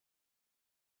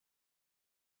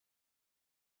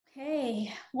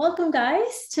Okay, welcome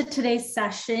guys to today's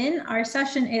session. Our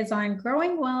session is on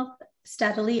growing wealth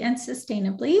steadily and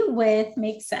sustainably with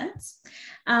Make Sense.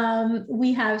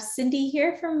 We have Cindy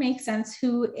here from Make Sense,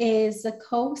 who is the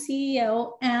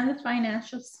co-CEO and the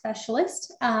financial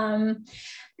specialist. And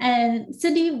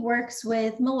Cindy works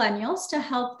with millennials to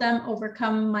help them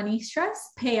overcome money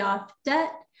stress, pay off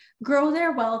debt, grow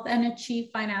their wealth, and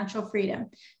achieve financial freedom.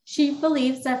 She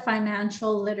believes that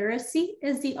financial literacy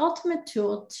is the ultimate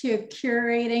tool to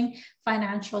curating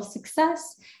financial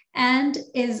success and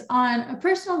is on a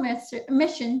personal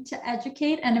mission to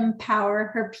educate and empower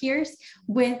her peers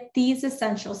with these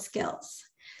essential skills.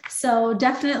 So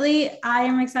definitely, I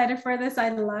am excited for this. I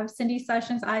love Cindy's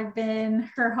sessions. I've been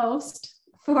her host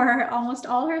for almost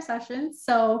all her sessions.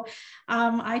 So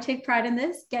I take pride in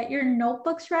this. Get your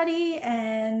notebooks ready,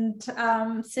 and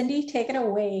Cindy, take it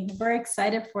away. We're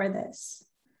excited for this.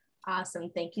 Awesome.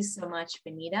 Thank you so much,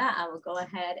 Benita. I will go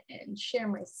ahead and share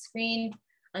my screen.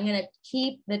 I'm going to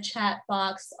keep the chat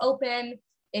box open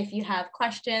if you have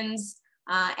questions.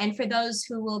 And for those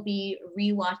who will be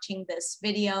rewatching this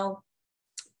video,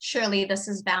 surely this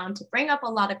is bound to bring up a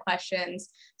lot of questions.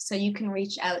 So you can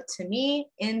reach out to me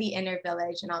in the Inner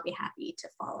Village and I'll be happy to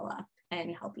follow up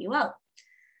and help you out.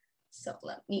 So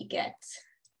let me get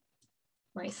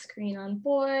my screen on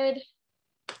board.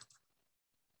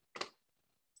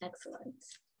 Excellent.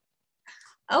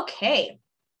 Okay.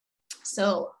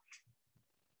 So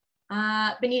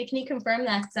Benita, can you confirm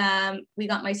that we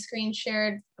got my screen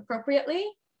shared appropriately?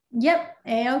 Yep,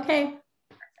 A-okay.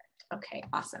 Okay,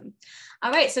 awesome.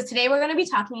 All right, so today we're going to be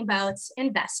talking about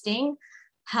investing,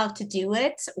 how to do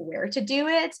it, where to do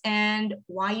it, and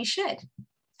why you should.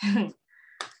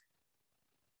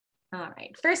 All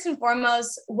right, first and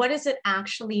foremost, what does it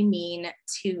actually mean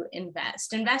to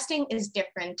invest? Investing is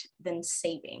different than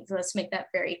saving. So let's make that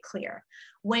very clear.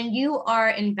 When you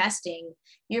are investing,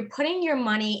 you're putting your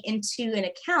money into an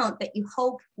account that you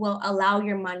hope will allow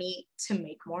your money to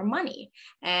make more money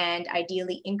and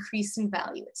ideally increase in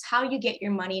value. It's how you get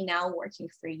your money now working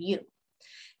for you.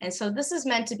 And so this is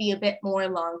meant to be a bit more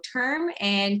long-term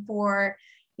and for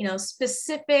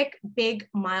specific big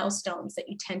milestones that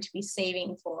you tend to be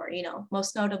saving for,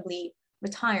 most notably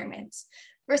retirement.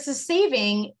 Versus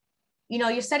saving,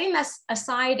 you're setting that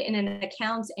aside in an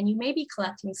account and you may be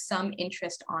collecting some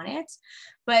interest on it,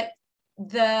 but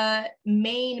the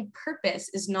main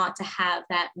purpose is not to have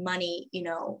that money,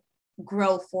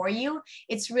 grow for you.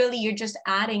 It's really, you're just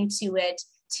adding to it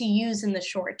to use in the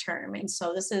short term. And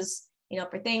so this is,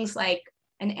 for things like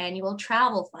an annual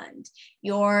travel fund,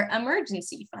 your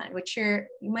emergency fund, which you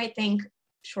might think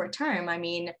short term. I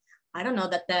mean, I don't know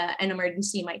that an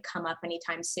emergency might come up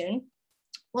anytime soon.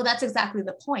 Well, that's exactly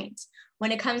the point.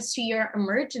 When it comes to your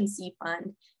emergency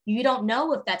fund, you don't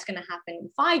know if that's going to happen in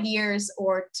 5 years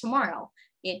or tomorrow.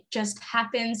 It just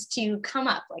happens to come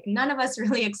up. Like none of us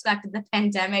really expected the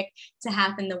pandemic to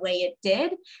happen the way it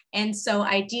did. And so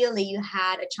ideally you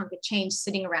had a chunk of change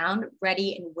sitting around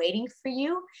ready and waiting for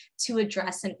you to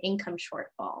address an income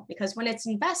shortfall. Because when it's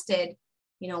invested,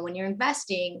 when you're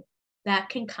investing, that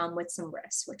can come with some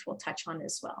risks, which we'll touch on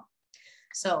as well.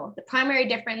 So the primary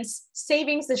difference,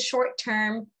 savings is short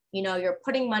term. You're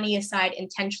putting money aside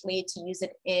intentionally to use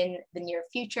it in the near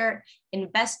future.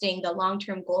 Investing, the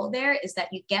long-term goal there is that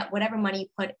you get whatever money you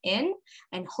put in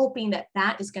and hoping that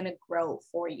that is going to grow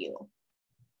for you.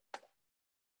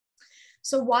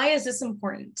 So why is this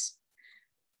important?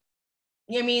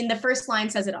 I mean, the first line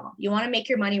says it all. You want to make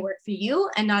your money work for you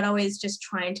and not always just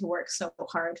trying to work so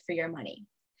hard for your money.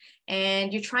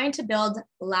 And you're trying to build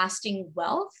lasting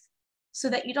wealth so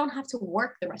that you don't have to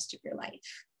work the rest of your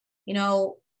life.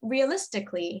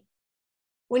 Realistically,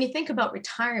 when you think about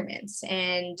retirements,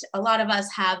 and a lot of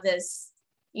us have this,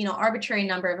 arbitrary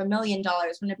number of $1 million,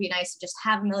 wouldn't it be nice to just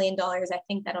have $1 million? I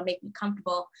think that'll make me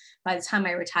comfortable by the time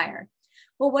I retire.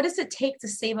 Well, what does it take to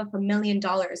save up $1 million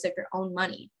of your own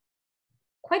money?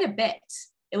 Quite a bit.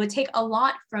 It would take a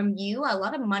lot from you, a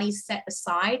lot of money set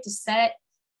aside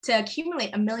to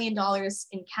accumulate $1 million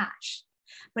in cash.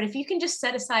 But if you can just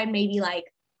set aside maybe like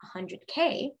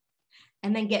 100K,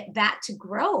 and then get that to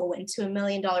grow into $1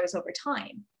 million over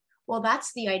time. Well,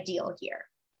 that's the ideal here.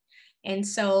 And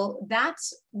so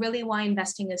that's really why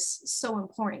investing is so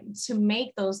important, to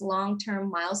make those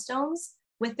long-term milestones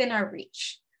within our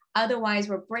reach. Otherwise,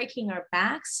 we're breaking our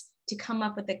backs to come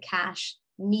up with the cash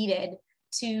needed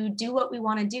to do what we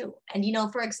want to do. And,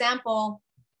 for example,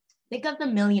 think of the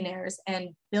millionaires and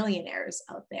billionaires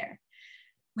out there.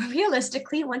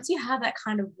 Realistically, once you have that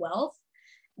kind of wealth,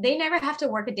 they never have to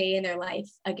work a day in their life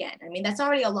again. I mean, that's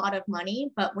already a lot of money,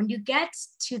 but when you get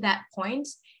to that point,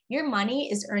 your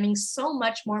money is earning so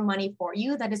much more money for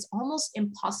you that it's almost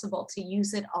impossible to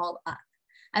use it all up.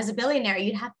 As a billionaire,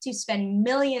 you'd have to spend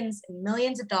millions and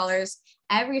millions of dollars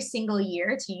every single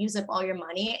year to use up all your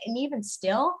money. And even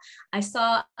still, I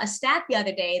saw a stat the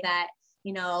other day that,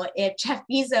 if Jeff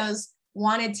Bezos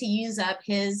wanted to use up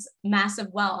his massive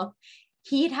wealth,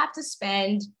 he'd have to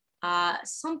spend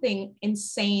something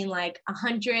insane like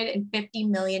 $150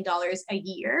 million a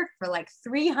year for like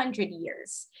 300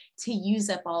 years to use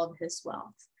up all of his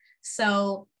wealth.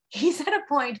 So he's at a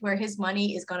point where his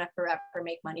money is going to forever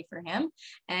make money for him,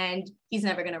 and he's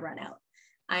never going to run out.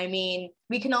 I mean,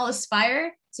 we can all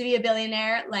aspire to be a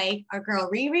billionaire like our girl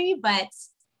Riri, but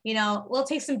we'll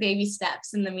take some baby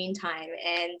steps in the meantime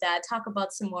and talk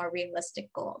about some more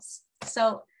realistic goals.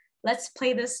 So let's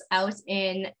play this out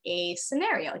in a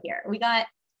scenario here. We got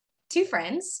two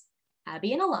friends,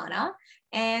 Abby and Alana,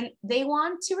 and they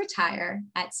want to retire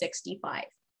at 65.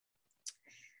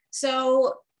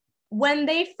 So when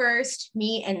they first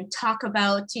meet and talk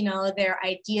about, their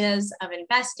ideas of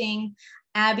investing,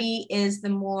 Abby is the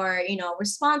more,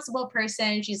 responsible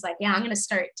person. She's like, yeah, I'm going to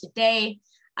start today.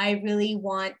 I really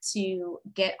want to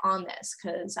get on this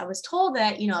because I was told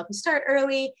that, if you start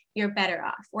early, you're better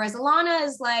off. Whereas Alana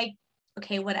is like,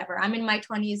 okay, whatever. I'm in my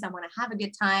 20s. I want to have a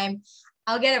good time.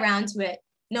 I'll get around to it.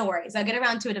 No worries. I'll get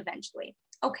around to it eventually.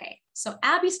 Okay. So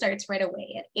Abby starts right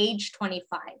away at age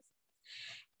 25.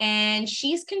 And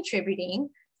she's contributing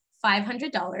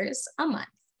 $500 a month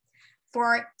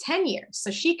for 10 years.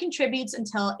 So she contributes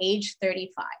until age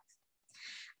 35.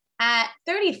 At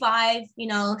 35,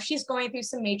 she's going through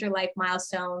some major life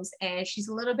milestones and she's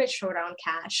a little bit short on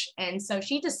cash. And so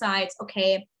she decides,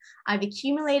 okay, I've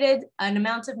accumulated an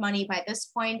amount of money by this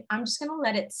point. I'm just going to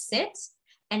let it sit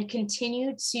and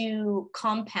continue to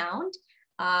compound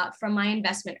from my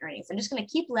investment earnings. I'm just going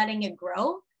to keep letting it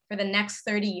grow for the next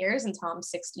 30 years until I'm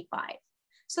 65.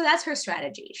 So that's her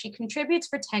strategy. She contributes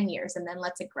for 10 years and then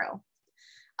lets it grow.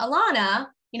 Alana,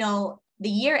 the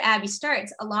year Abby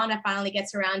starts, Alana finally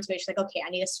gets around to it. She's like, okay,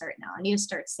 I need to start now. I need to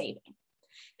start saving.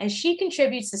 And she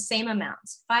contributes the same amount,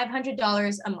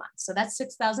 $500 a month. So that's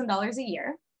 $6,000 a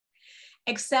year,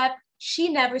 except she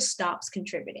never stops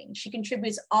contributing. She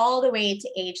contributes all the way to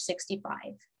age 65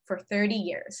 for 30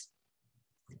 years.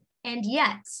 And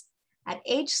yet, at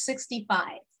age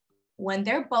 65, when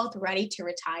they're both ready to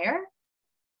retire,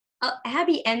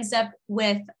 Abby ends up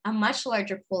with a much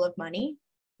larger pool of money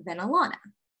than Alana.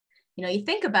 You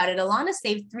think about it, Alana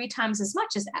saved 3 times as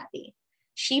much as Abby.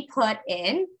 She put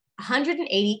in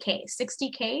 180K,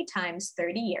 60K times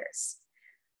 30 years.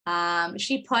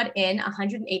 She put in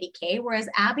 180K, whereas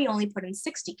Abby only put in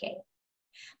 60K.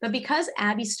 But because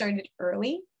Abby started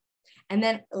early and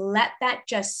then let that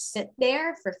just sit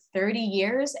there for 30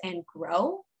 years and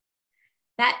grow,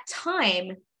 that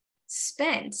time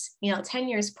spent, 10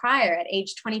 years prior at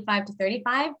age 25 to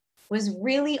 35 was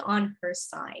really on her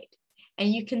side.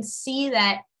 And you can see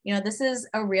that, this is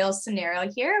a real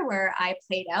scenario here where I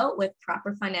played out with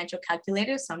proper financial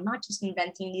calculators. So I'm not just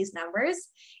inventing these numbers.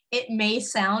 It may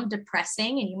sound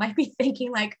depressing and you might be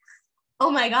thinking like, oh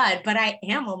my God, but I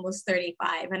am almost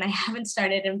 35 and I haven't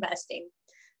started investing.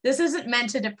 This isn't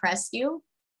meant to depress you,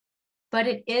 but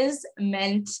it is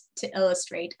meant to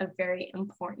illustrate a very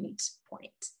important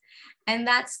point. And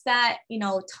that's that,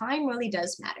 time really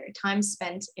does matter. Time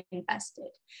spent invested.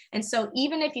 And so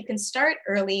even if you can start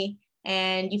early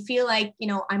and you feel like,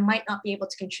 I might not be able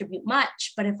to contribute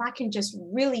much, but if I can just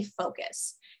really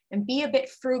focus and be a bit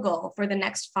frugal for the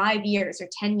next 5 years or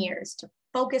 10 years to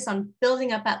focus on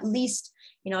building up at least,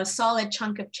 a solid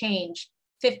chunk of change,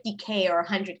 50K or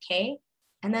 100K,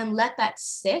 and then let that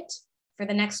sit for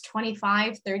the next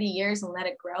 25, 30 years and let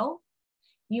it grow,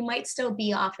 you might still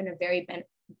be off in a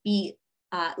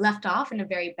left off in a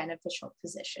very beneficial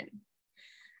position,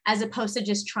 as opposed to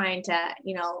just trying to,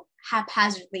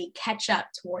 haphazardly catch up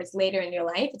towards later in your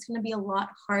life. It's going to be a lot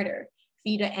harder for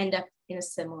you to end up in a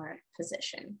similar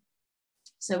position.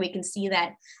 So we can see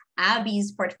that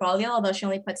Abby's portfolio, although she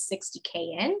only put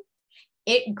 60K in,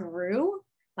 it grew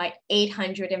by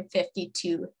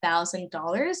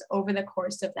 $852,000 over the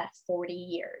course of that 40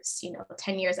 years.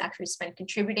 10 years actually spent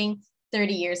contributing,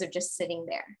 30 years of just sitting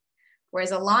there.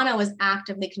 Whereas Alana was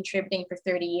actively contributing for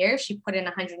 30 years. She put in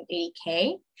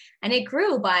 180K and it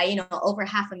grew by, over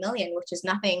 $500,000, which is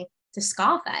nothing to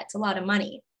scoff at. It's a lot of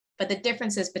money, but the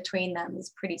differences between them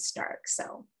is pretty stark.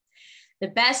 So the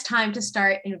best time to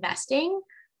start investing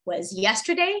was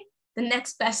yesterday. The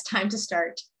next best time to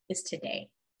start is today.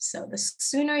 So the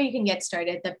sooner you can get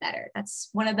started, the better. That's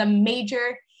one of the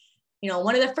major,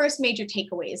 one of the first major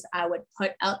takeaways I would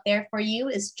put out there for you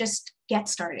is just get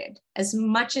started as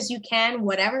much as you can,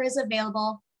 whatever is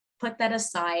available, put that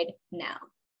aside now.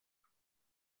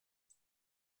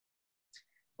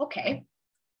 Okay,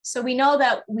 so we know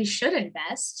that we should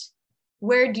invest.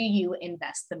 Where do you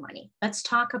invest the money? Let's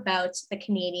talk about the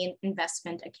Canadian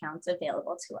investment accounts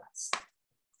available to us.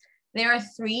 There are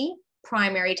three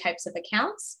primary types of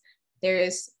accounts.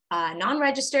 There's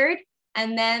non-registered,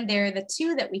 and then there are the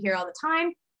two that we hear all the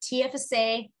time,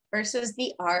 TFSA versus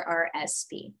the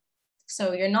RRSP.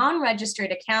 So your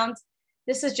non-registered account,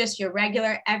 this is just your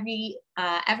regular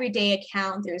everyday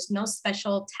account. There's no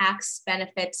special tax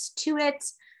benefits to it.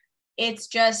 It's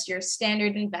just your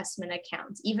standard investment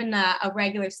account. Even a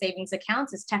regular savings account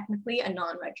is technically a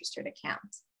non-registered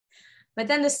account. But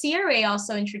then the CRA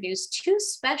also introduced two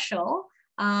special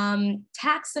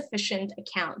tax-efficient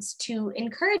accounts to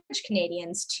encourage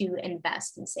Canadians to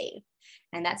invest and save.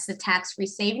 And that's the tax-free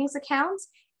savings account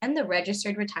and the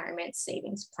registered retirement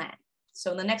savings plan.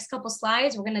 So in the next couple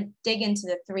slides, we're going to dig into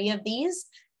the three of these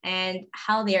and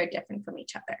how they are different from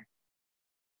each other.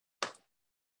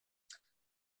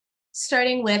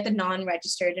 Starting with the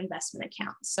non-registered investment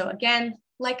account. So again,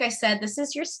 like I said, this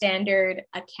is your standard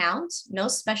account, no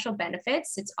special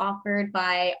benefits. It's offered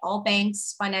by all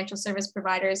banks, financial service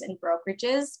providers, and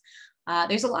brokerages.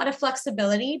 There's a lot of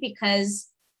flexibility because,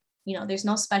 you know, there's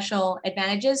no special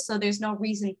advantages, so there's no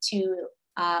reason to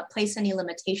place any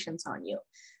limitations on you.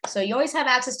 So you always have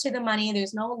access to the money.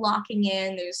 There's no locking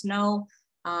in. There's no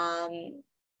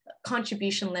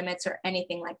contribution limits or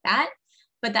anything like that.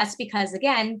 But that's because,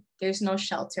 again, there's no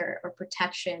shelter or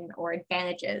protection or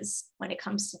advantages when it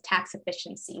comes to tax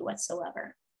efficiency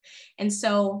whatsoever. And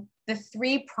so the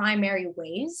three primary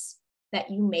ways that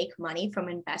you make money from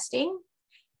investing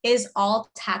is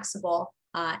all taxable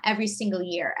every single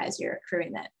year as you're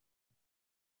accruing it.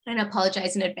 And I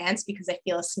apologize in advance because I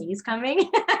feel a sneeze coming.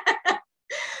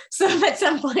 So if at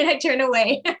some point I turn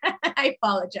away, I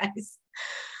apologize.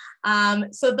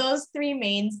 So those three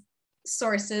main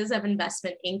sources of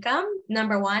investment income.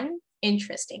 Number one,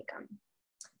 interest income.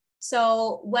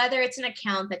 So whether it's an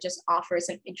account that just offers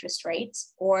an interest rate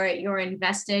or you're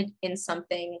invested in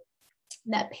something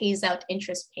that pays out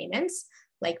interest payments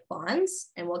like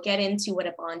bonds, and we'll get into what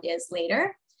a bond is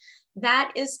later,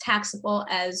 that is taxable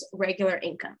as regular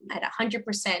income at 100%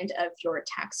 of your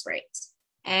tax rate.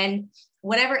 And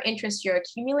whatever interest you're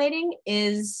accumulating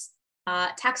is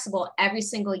taxable every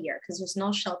single year because there's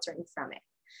no sheltering from it.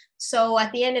 So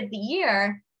at the end of the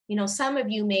year, you know, some of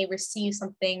you may receive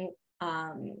something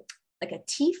like a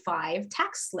T5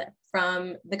 tax slip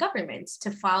from the government to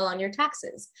file on your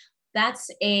taxes. That's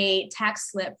a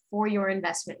tax slip for your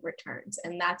investment returns.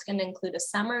 And that's going to include a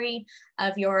summary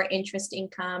of your interest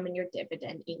income and your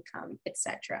dividend income,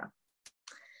 etc.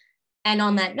 And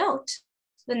on that note,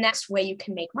 the next way you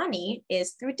can make money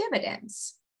is through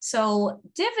dividends. So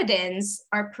dividends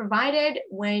are provided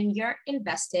when you're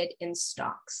invested in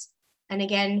stocks. And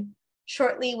again,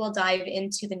 shortly we'll dive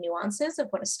into the nuances of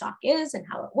what a stock is and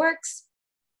how it works.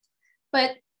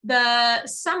 But the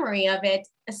summary of it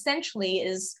essentially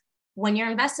is when you're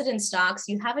invested in stocks,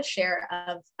 you have a share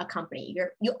of a company.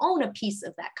 You own a piece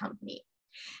of that company.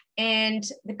 And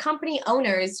the company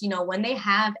owners, you know, when they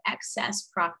have excess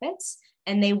profits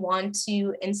and they want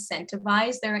to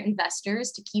incentivize their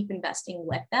investors to keep investing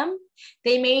with them,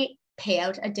 they may pay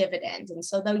out a dividend. And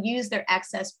so they'll use their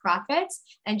excess profits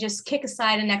and just kick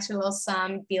aside an extra little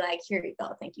sum, be like, here you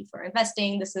go. Thank you for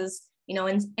investing. This is, you know,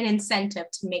 an incentive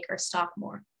to make our stock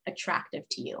more attractive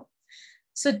to you.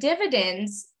 So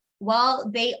dividends, while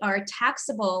they are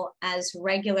taxable as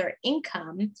regular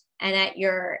income and at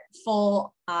your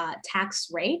full tax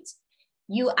rate,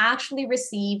 you actually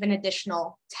receive an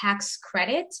additional tax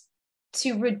credit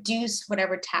to reduce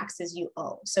whatever taxes you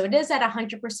owe. So it is at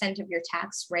 100% of your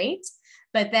tax rate,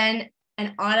 but then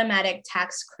an automatic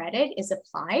tax credit is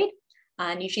applied.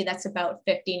 And usually that's about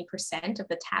 15% of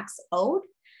the tax owed.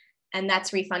 And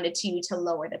that's refunded to you to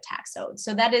lower the tax owed.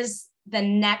 So that is the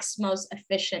next most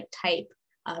efficient type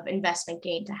of investment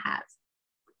gain to have.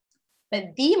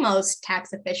 But the most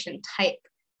tax efficient type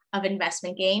of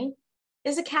investment gain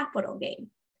is a capital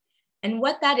gain. And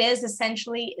what that is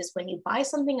essentially is when you buy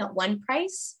something at one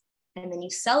price and then you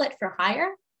sell it for higher,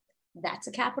 that's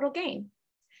a capital gain.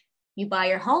 You buy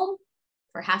your home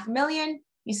for $500,000,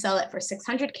 you sell it for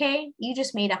 $600K, you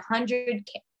just made $600K,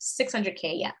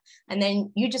 yeah. And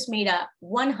then you just made a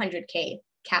 $100K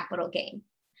capital gain.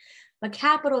 But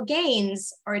capital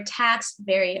gains are taxed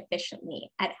very efficiently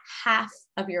at half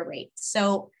of your rate.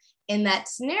 So in that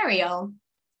scenario,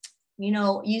 you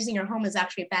know, using your home is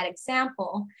actually a bad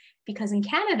example because in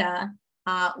Canada,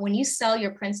 when you sell your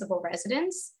principal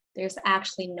residence, there's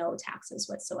actually no taxes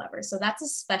whatsoever. So that's a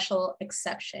special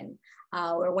exception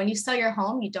or when you sell your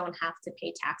home, you don't have to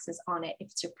pay taxes on it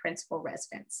if it's your principal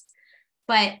residence.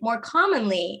 But more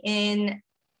commonly in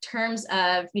terms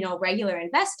of, regular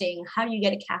investing, how do you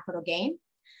get a capital gain?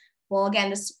 Well, again,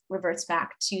 this reverts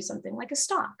back to something like a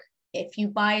stock. If you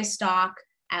buy a stock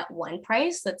at one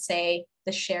price, let's say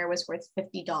the share was worth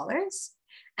 $50,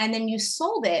 and then you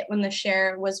sold it when the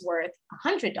share was worth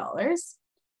 $100,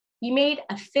 you made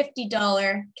a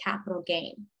 $50 capital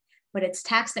gain, but it's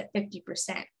taxed at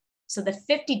 50%. So the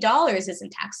 $50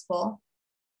 isn't taxable,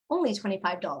 only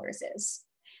 $25 is.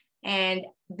 And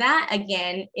that,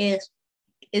 again, is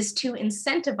to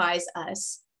incentivize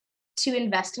us to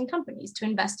invest in companies, to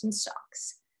invest in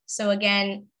stocks. So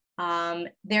again,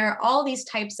 there are all these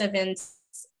types of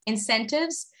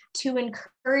incentives to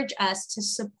encourage us to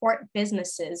support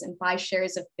businesses and buy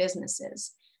shares of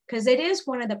businesses, because it is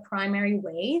one of the primary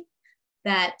ways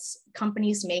that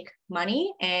companies make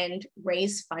money and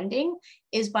raise funding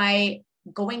is by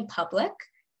going public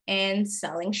and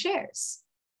selling shares.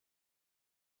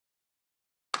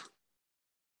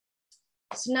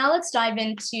 So now let's dive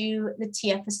into the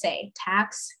TFSA,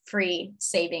 tax-free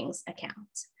savings account.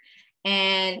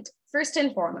 And first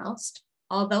and foremost,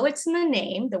 although it's in the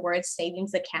name, the word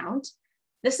savings account,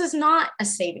 this is not a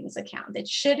savings account. It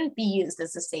shouldn't be used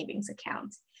as a savings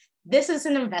account. This is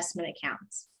an investment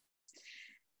account.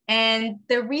 And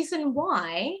the reason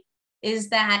why is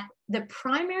that the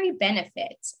primary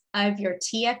benefit of your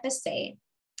TFSA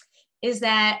is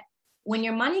that when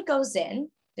your money goes in,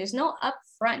 there's no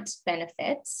upfront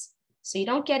benefits. So you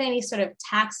don't get any sort of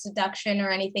tax deduction or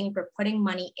anything for putting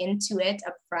money into it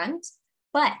upfront.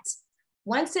 But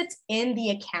once it's in the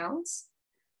account,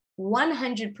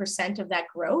 100% of that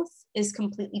growth is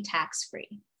completely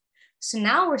tax-free. So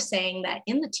now we're saying that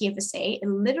in the TFSA, it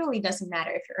literally doesn't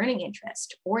matter if you're earning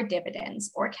interest or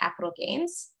dividends or capital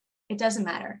gains. It doesn't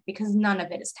matter because none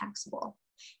of it is taxable.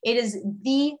 It is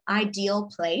the ideal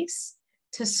place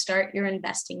to start your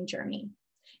investing journey.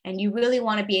 And you really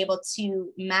want to be able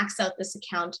to max out this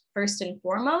account first and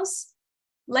foremost,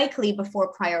 likely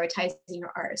before prioritizing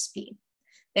your RSP.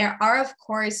 There are, of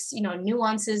course,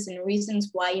 nuances and reasons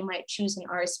why you might choose an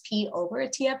RSP over a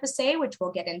TFSA, which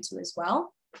we'll get into as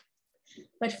well.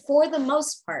 But for the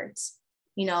most part,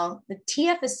 the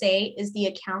TFSA is the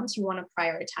account you want to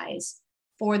prioritize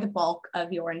for the bulk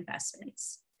of your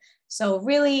investments. So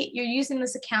really, you're using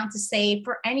this account to save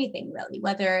for anything, really,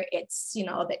 whether it's,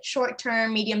 a bit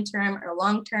short-term, medium-term, or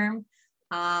long-term,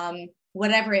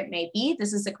 whatever it may be,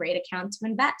 this is a great account to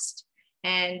invest.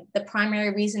 And the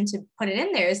primary reason to put it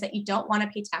in there is that you don't want to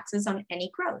pay taxes on any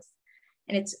growth.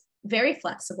 And it's very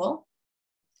flexible.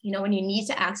 When you need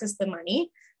to access the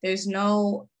money, there's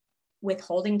no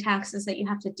withholding taxes that you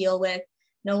have to deal with,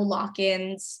 no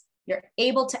lock-ins. You're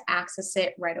able to access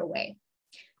it right away.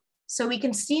 So we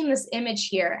can see in this image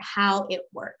here how it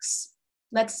works.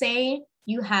 Let's say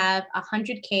you have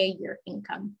 $100K a year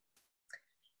income.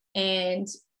 And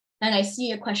I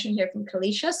see a question here from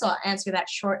Kalisha, so I'll answer that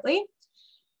shortly.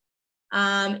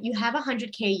 You have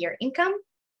 $100K a year income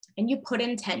and you put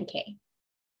in $10K.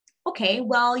 Okay,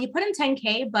 well, you put in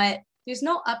 $10K, but there's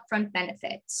no upfront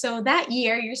benefit. So that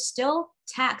year, you're still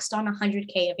taxed on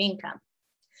 $100K of income.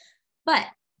 But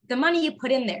the money you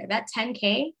put in there, that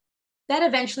 $10K, that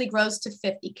eventually grows to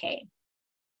 $50K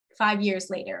 5 years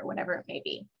later, or whatever it may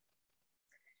be.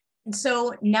 And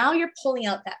so now you're pulling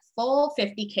out that full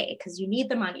 $50K because you need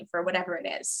the money for whatever it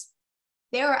is.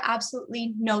 There are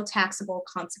absolutely no taxable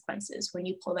consequences when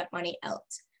you pull that money out.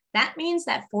 That means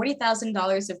that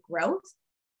 $40,000 of growth,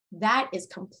 that is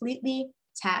completely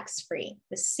tax-free.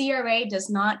 The CRA does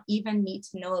not even need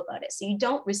to know about it. So you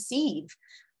don't receive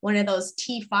one of those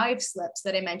T5 slips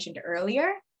that I mentioned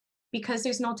earlier because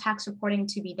there's no tax reporting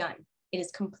to be done. It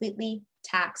is completely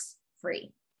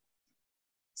tax-free.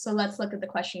 So let's look at the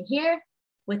question here.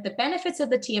 With the benefits of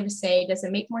the TFSA, does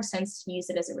it make more sense to use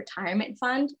it as a retirement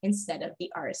fund instead of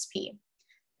the RSP?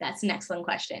 That's an excellent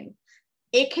question.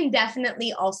 It can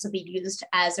definitely also be used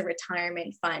as a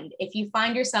retirement fund. If you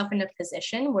find yourself in a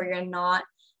position where you're not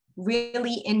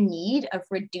really in need of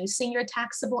reducing your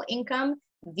taxable income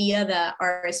via the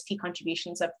RSP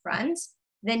contributions up front,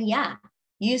 then yeah,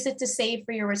 use it to save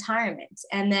for your retirement.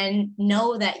 And then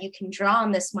know that you can draw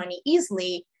on this money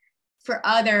easily for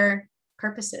other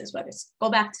purposes, whether it's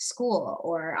go back to school,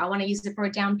 or I want to use it for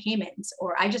a down payment,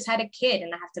 or I just had a kid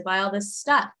and I have to buy all this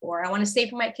stuff, or I want to save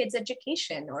for my kid's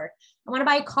education, or I want to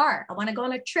buy a car, I want to go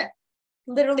on a trip.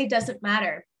 Literally doesn't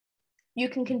matter. You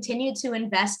can continue to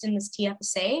invest in this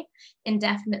TFSA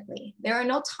indefinitely. There are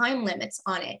no time limits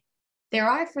on it. There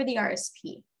are for the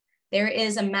RSP. There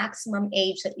is a maximum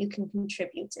age that you can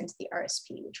contribute into the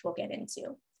RSP, which we'll get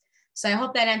into. So I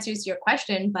hope that answers your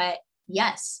question, but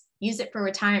yes, use it for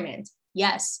retirement.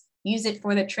 Yes, use it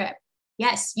for the trip.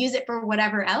 Yes, use it for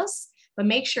whatever else, but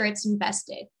make sure it's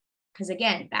invested. Because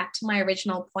again, back to my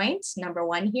original point, number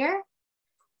one here,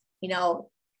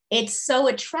 it's so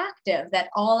attractive that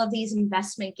all of these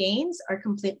investment gains are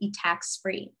completely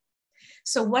tax-free.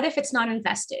 So what if it's not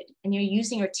invested and you're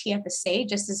using your TFSA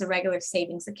just as a regular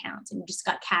savings account and you just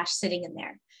got cash sitting in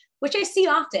there, which I see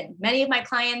often. Many of my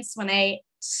clients, when I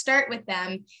start with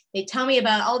them, they tell me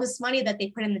about all this money that they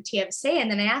put in the TFSA. And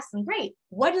then I ask them, great,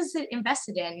 what is it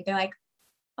invested in? They're like,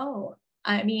 oh,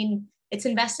 it's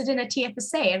invested in a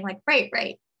TFSA. I'm like,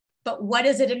 right. But what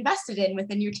is it invested in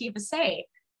within your TFSA?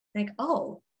 Like,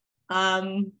 oh, I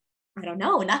don't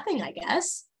know, nothing, I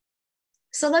guess.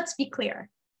 So let's be clear.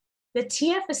 The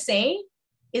TFSA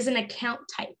is an account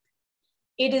type.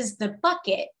 It is the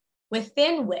bucket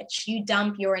within which you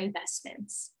dump your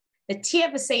investments. The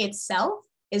TFSA itself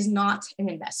is not an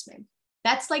investment.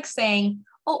 That's like saying,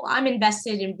 oh, I'm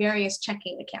invested in various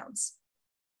checking accounts.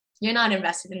 You're not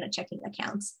invested in a checking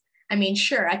account.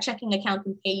 Sure, a checking account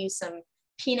can pay you some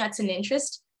peanuts in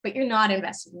interest, but you're not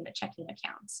invested in a checking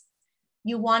account.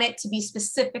 You want it to be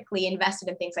specifically invested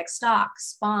in things like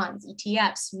stocks, bonds,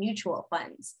 ETFs, mutual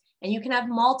funds. And you can have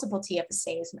multiple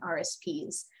TFSAs and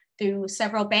RSPs through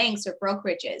several banks or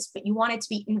brokerages, but you want it to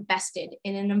be invested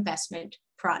in an investment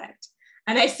product.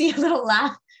 And I see a little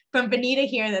laugh from Benita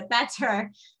here that's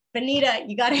her. Benita,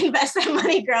 you got to invest that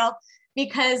money, girl,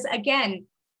 because again,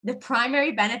 the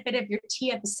primary benefit of your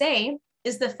TFSA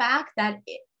is the fact that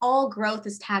all growth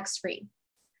is tax-free.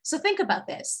 So think about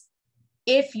this.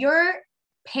 If you're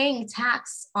paying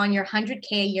tax on your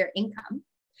 100K a year income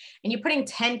and you're putting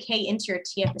 10K into your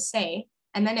TFSA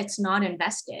and then it's not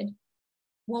invested,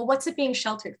 well, what's it being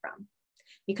sheltered from?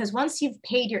 Because once you've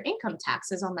paid your income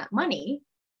taxes on that money,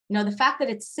 the fact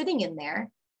that it's sitting in there,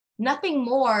 nothing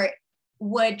more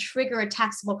would trigger a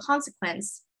taxable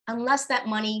consequence unless that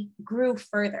money grew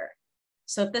further.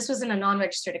 So if this was in a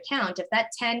non-registered account, if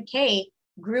that 10K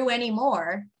grew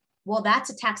anymore, well, that's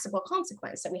a taxable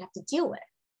consequence that we have to deal with.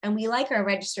 And we like our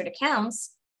registered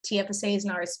accounts, TFSAs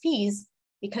and RSPs,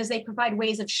 because they provide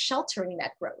ways of sheltering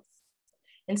that growth.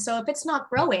 And so if it's not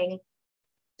growing,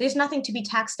 there's nothing to be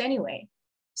taxed anyway.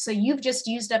 So you've just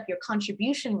used up your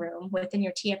contribution room within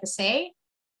your TFSA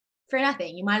for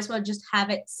nothing. You might as well just have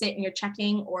it sit in your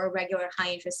checking or a regular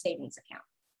high interest savings account.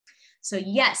 So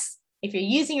yes, if you're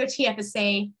using your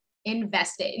TFSA,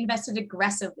 invest it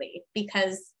aggressively,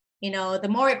 because the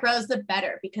more it grows, the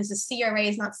better, because the CRA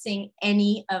is not seeing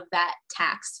any of that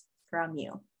tax from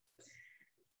you.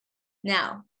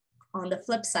 Now, on the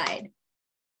flip side,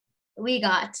 we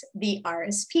got the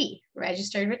RSP,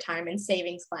 Registered Retirement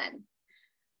Savings Plan.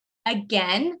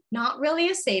 Again, not really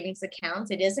a savings account.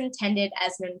 It is intended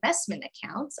as an investment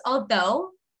account,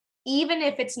 although even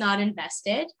if it's not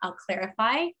invested, I'll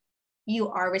clarify, you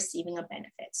are receiving a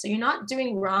benefit. So you're not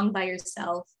doing wrong by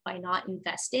yourself by not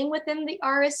investing within the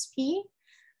RSP.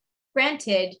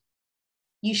 Granted,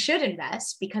 you should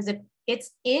invest, because if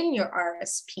it's in your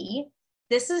RSP,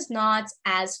 this is not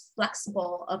as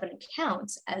flexible of an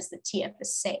account as the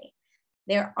TFSA.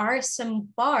 There are some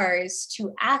bars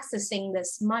to accessing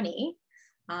this money,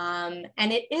 and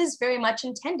it is very much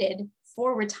intended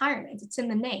for retirement. It's in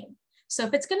the name. So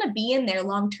if it's going to be in there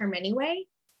long-term anyway,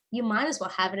 you might as well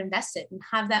have it invested and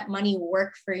have that money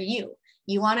work for you.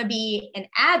 You want to be an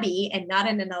Abby and not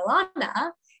an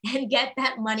Alana, and get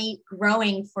that money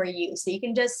growing for you. So you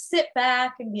can just sit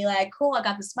back and be like, cool, I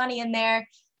got this money in there.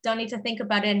 Don't need to think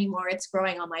about it anymore. It's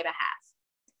growing on my behalf.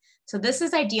 So this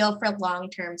is ideal for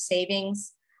long-term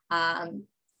savings.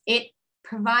 It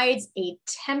provides a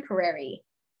temporary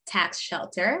tax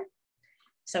shelter.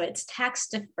 So it's tax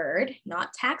deferred,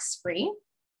 not tax-free.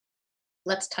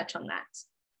 Let's touch on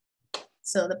that.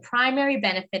 So the primary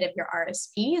benefit of your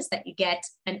RSP is that you get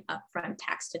an upfront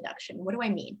tax deduction. What do I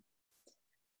mean?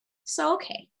 So,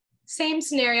 okay, same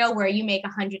scenario where you make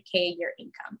 100K a year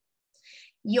income.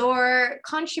 Your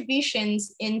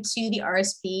contributions into the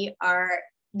RSP are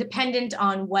dependent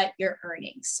on what you're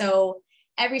earning. So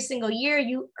every single year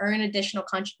you earn additional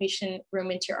contribution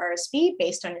room into your RSP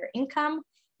based on your income.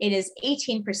 It is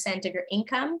 18% of your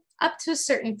income up to a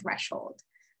certain threshold.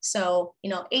 So,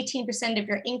 18% of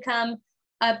your income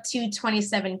up to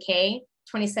 27K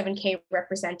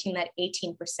representing that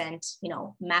 18%,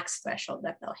 max threshold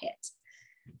that they'll hit.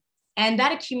 And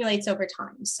that accumulates over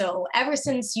time. So ever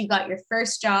since you got your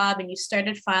first job and you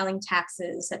started filing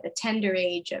taxes at the tender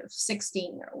age of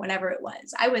 16 or whenever it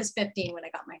was, I was 15 when I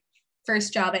got my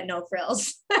first job at No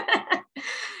Frills.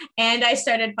 And I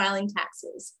started filing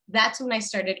taxes. That's when I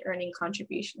started earning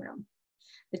contribution room.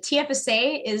 The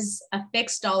TFSA is a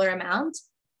fixed dollar amount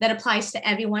that applies to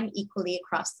everyone equally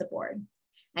across the board.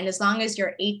 And as long as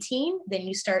you're 18, then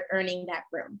you start earning that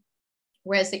room.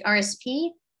 Whereas the RSP,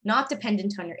 not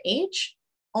dependent on your age,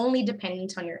 only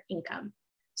dependent on your income.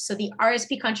 So the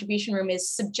RSP contribution room is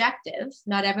subjective.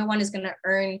 Not everyone is going to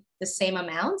earn the same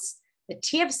amounts. The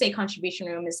TFSA contribution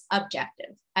room is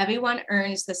objective. Everyone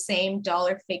earns the same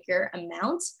dollar figure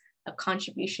amount of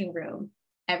contribution room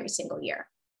every single year.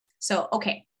 So,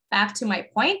 okay, back to my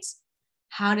point.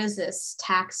 How does this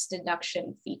tax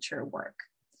deduction feature work?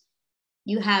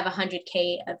 You have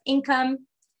 100K of income.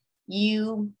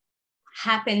 You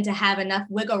happen to have enough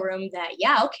wiggle room that,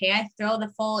 yeah, okay, I throw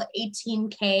the full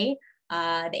 18K,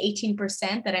 the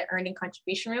 18% that I earned in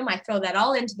contribution room, I throw that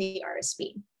all into the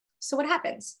RSP. So what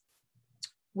happens?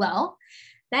 Well,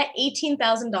 that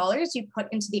 $18,000 you put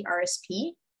into the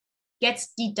RSP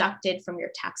gets deducted from your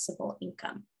taxable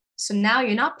income. So now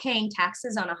you're not paying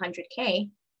taxes on 100K,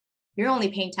 you're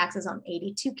only paying taxes on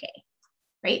 82K,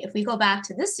 right? If we go back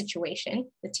to this situation,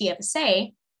 the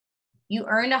TFSA, you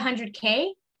earned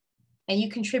 100K and you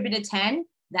contributed 10,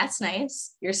 that's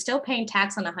nice. You're still paying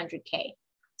tax on 100K.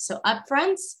 So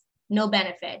upfronts, no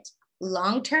benefit.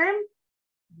 Long-term,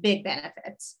 big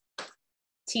benefits.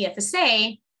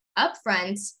 TFSA,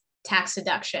 upfronts, tax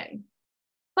deduction.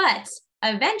 But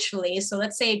eventually, so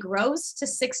let's say it grows to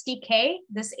 60K,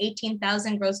 this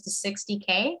 18,000 grows to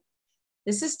 60K.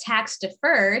 This is tax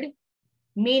deferred,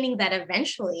 meaning that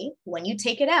eventually when you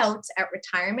take it out at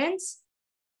retirement,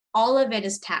 all of it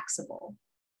is taxable,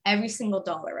 every single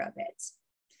dollar of it.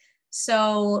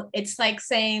 So it's like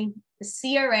saying the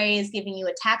CRA is giving you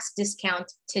a tax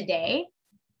discount today,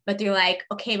 but they're like,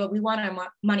 okay, but we want our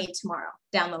money tomorrow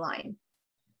down the line.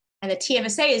 And the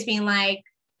TFSA is being like,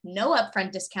 no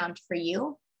upfront discount for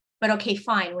you, but okay,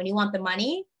 fine. When you want the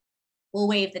money, we'll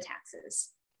waive the taxes.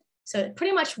 So it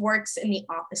pretty much works in the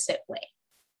opposite way.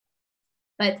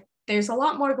 But there's a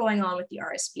lot more going on with the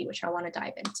RSP, which I want to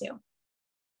dive into.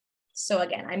 So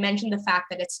again, I mentioned the fact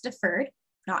that it's deferred,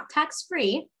 not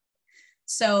tax-free.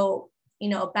 So,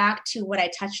 back to what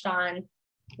I touched on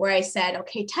where I said,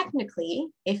 okay, technically,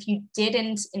 if you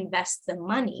didn't invest the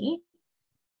money,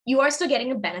 you are still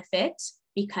getting a benefit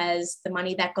because the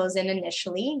money that goes in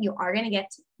initially, you are going to get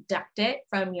to deduct it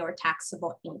from your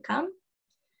taxable income.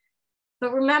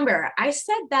 But remember, I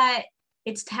said that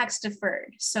it's tax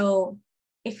deferred. So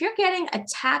if you're getting a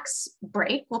tax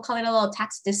break, we'll call it a little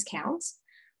tax discount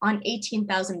on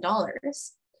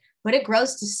 $18,000, but it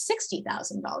grows to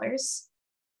 $60,000.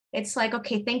 It's like,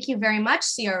 okay, thank you very much,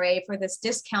 CRA, for this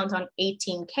discount on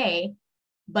 18K,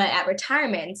 but at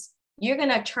retirement, you're going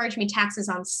to charge me taxes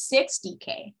on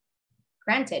 60K.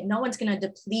 Granted, no one's going to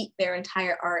deplete their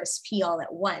entire RSP all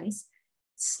at once.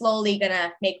 It's slowly going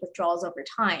to make withdrawals over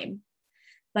time.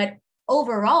 But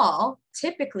overall,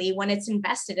 typically when it's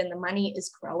invested and the money is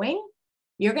growing,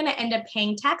 you're going to end up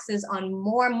paying taxes on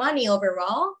more money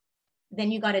overall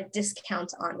than you got a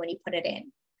discount on when you put it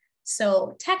in.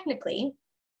 So technically,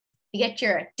 you get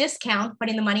your discount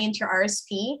putting the money into your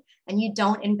RSP and you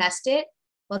don't invest it,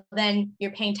 well, then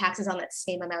you're paying taxes on that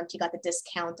same amount you got the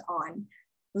discount on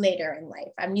later in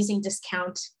life. I'm using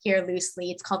discount here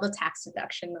loosely. It's called a tax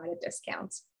deduction, not a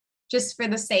discount, just for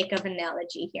the sake of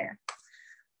analogy here.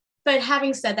 But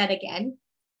having said that again,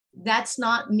 that's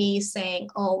not me saying,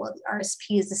 oh, well, the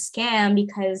RSP is a scam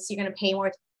because you're going to pay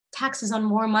more taxes on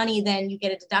more money than you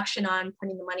get a deduction on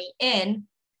putting the money in.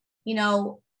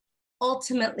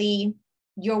 Ultimately,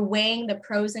 you're weighing the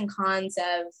pros and cons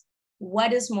of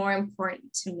what is more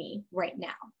important to me right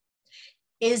now.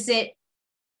 Is it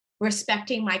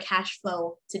respecting my cash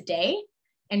flow today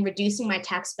and reducing my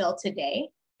tax bill today?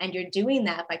 And you're doing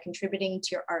that by contributing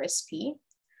to your RSP.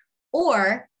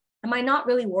 Or am I not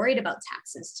really worried about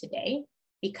taxes today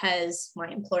because my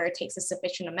employer takes a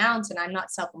sufficient amount and I'm not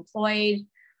self-employed?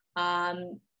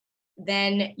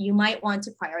 Then you might want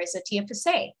to prioritize a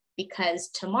TFSA because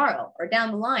tomorrow or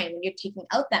down the line, when you're taking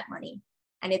out that money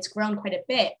and it's grown quite a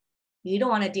bit, you don't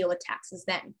want to deal with taxes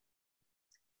then.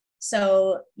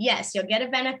 So yes, you'll get a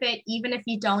benefit even if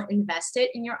you don't invest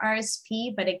it in your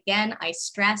RSP. But again, I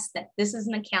stress that this is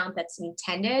an account that's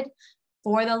intended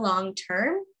for the long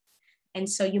term. And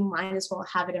so you might as well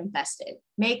have it invested.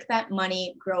 Make that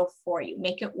money grow for you.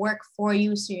 Make it work for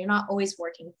you so you're not always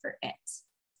working for it.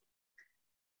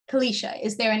 Kalisha,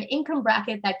 is there an income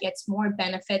bracket that gets more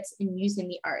benefits in using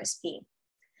the RSP?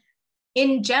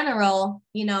 In general,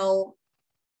 the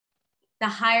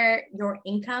higher your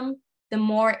income, the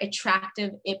more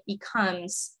attractive it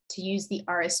becomes to use the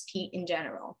RSP in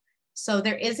general. So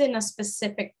there isn't a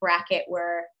specific bracket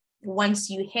where once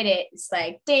you hit it, it's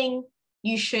like, ding,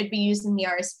 you should be using the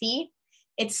RSP.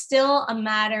 it's still a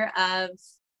matter of,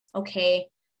 okay,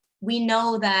 we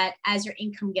know that as your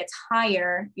income gets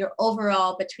higher, your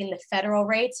overall between the federal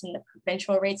rates and the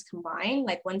provincial rates combined,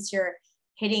 like once you're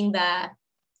hitting the, I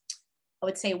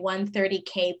would say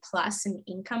 130K plus in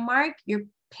income mark, you're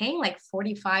paying like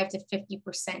 45 to 50%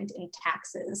 in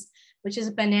taxes, which is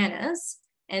bananas.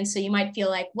 And so you might feel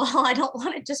like, well, I don't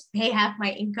want to just pay half my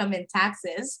income in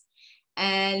taxes.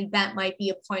 And that might be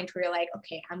a point where you're like,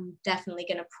 okay, I'm definitely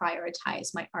going to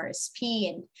prioritize my RSP.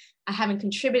 And I haven't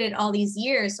contributed all these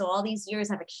years. So all these years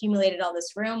I've accumulated all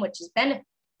this room, which has been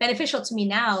beneficial to me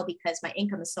now because my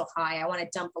income is so high. I want to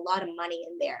dump a lot of money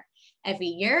in there every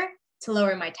year to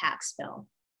lower my tax bill.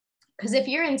 Because if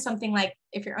you're in something like,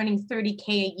 if you're earning 30K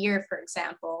a year, for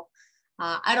example,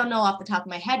 I don't know off the top of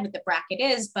my head what the bracket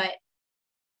is, but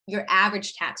your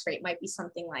average tax rate might be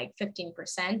something like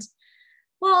 15%.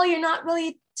 Well, you're not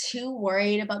really too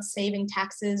worried about saving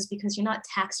taxes because you're not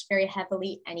taxed very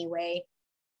heavily anyway.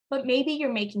 But maybe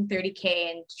you're making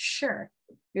 30K and sure,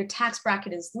 your tax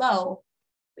bracket is low,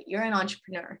 but you're an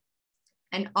entrepreneur.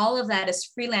 And all of that is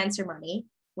freelancer money,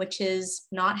 which is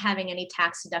not having any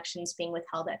tax deductions being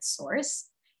withheld at source.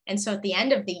 And so at the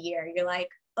end of the year, you're like,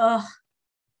 oh,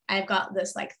 I've got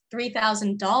this like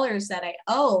 $3,000 that I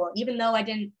owe, even though I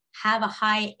didn't have a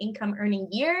high income earning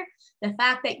year. The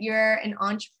fact that you're an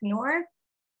entrepreneur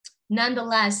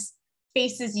nonetheless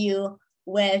faces you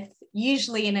with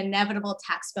usually an inevitable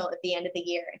tax bill at the end of the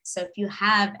year. So if you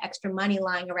have extra money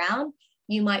lying around,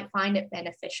 you might find it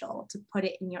beneficial to put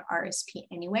it in your RSP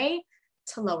anyway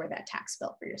to lower that tax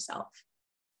bill for yourself.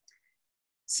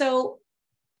 So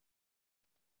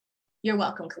you're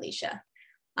welcome, Kalisha.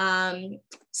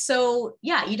 So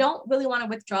yeah, you don't really want to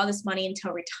withdraw this money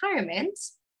until retirement,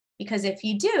 because if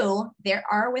you do, there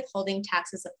are withholding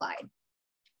taxes applied,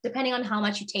 depending on how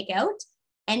much you take out,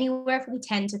 anywhere from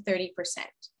 10 to 30%.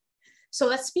 So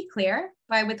let's be clear,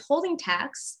 by withholding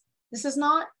tax, this is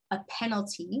not a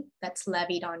penalty that's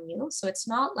levied on you. So it's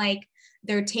not like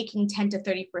they're taking 10 to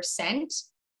 30%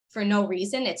 for no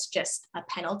reason. It's just a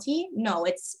penalty. No,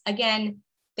 it's, again,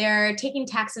 they're taking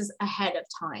taxes ahead of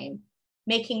time,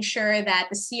 making sure that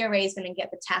the CRA is going to get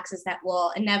the taxes that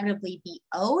will inevitably be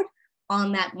owed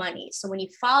on that money. So when you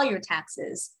file your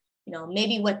taxes, you know,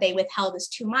 maybe what they withheld is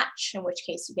too much, in which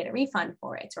case you get a refund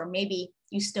for it, or maybe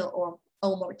you still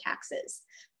owe more taxes.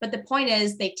 But the point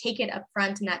is they take it up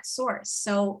front in that source.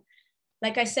 So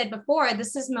like I said before,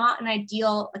 this is not an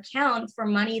ideal account for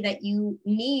money that you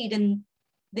need in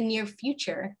the near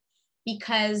future,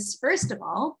 because first of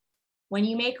all, when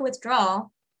you make a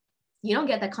withdrawal, you don't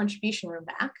get that contribution room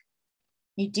back.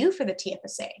 You do for the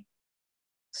TFSA.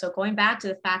 So going back to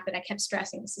the fact that I kept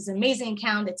stressing, this is an amazing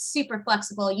account. It's super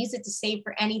flexible. Use it to save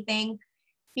for anything.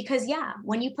 Because yeah,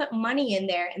 when you put money in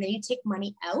there and then you take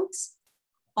money out,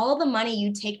 all the money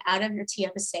you take out of your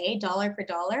TFSA, dollar for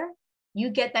dollar, you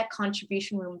get that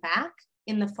contribution room back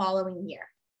in the following year.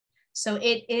 So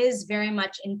it is very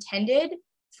much intended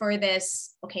for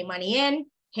this, okay, money in,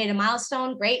 hit a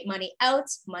milestone, great, money out,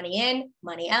 money in,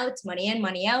 money out, money in,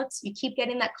 money out. You keep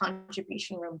getting that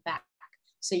contribution room back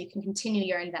so you can continue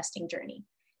your investing journey.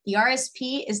 The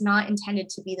RSP is not intended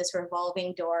to be this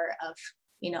revolving door of,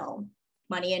 you know,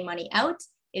 money in, money out.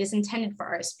 It is intended for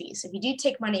RSP. So if you do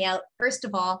take money out, first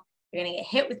of all, you're going to get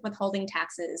hit with withholding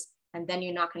taxes, and then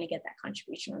you're not going to get that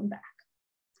contribution room back.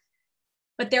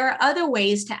 But there are other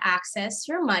ways to access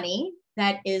your money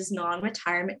that is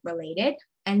non-retirement related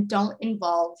and don't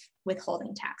involve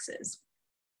withholding taxes.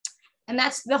 And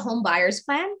that's the home buyer's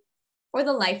plan or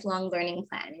the lifelong learning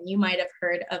plan. And you might have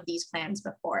heard of these plans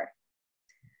before.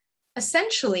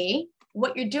 Essentially,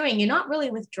 what you're doing, you're not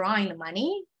really withdrawing the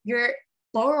money, you're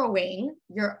borrowing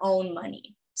your own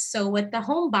money. So with the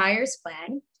home buyer's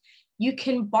plan, you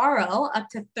can borrow up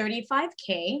to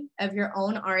 35K of your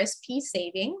own RSP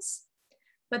savings,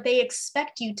 but they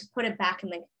expect you to put it back in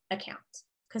the account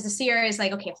because the CRA is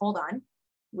like, okay, hold on.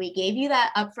 We gave you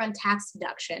that upfront tax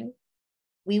deduction.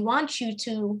 We want you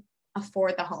to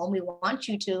afford the home. We want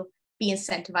you to be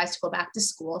incentivized to go back to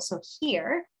school. So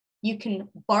here you can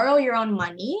borrow your own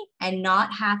money and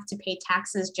not have to pay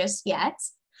taxes just yet,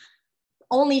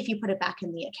 only if you put it back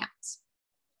in the account.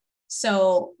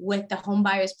 So with the home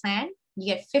buyer's plan,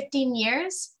 you get 15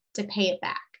 years to pay it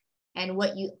back. And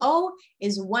what you owe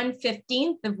is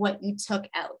 1/15 of what you took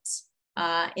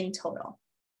out in total.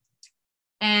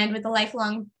 And with the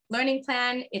lifelong learning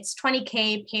plan, it's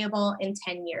 20K payable in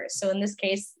 10 years. So in this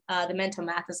case, the mental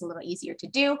math is a little easier to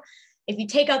do. If you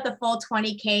take out the full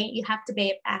 20K, you have to pay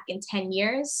it back in 10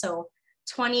 years. So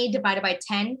 20 divided by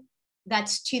 10,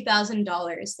 that's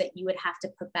 $2,000 that you would have to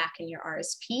put back in your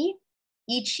RSP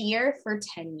each year for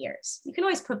 10 years. You can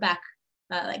always put back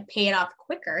like pay it off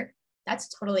quicker, that's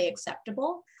totally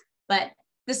acceptable. But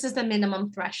this is the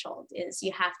minimum threshold, is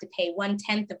you have to pay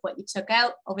 1/10 of what you took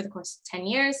out over the course of 10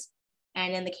 years.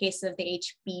 And in the case of the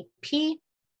HBP,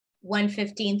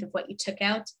 1/15 of what you took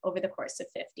out over the course of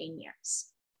 15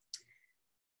 years.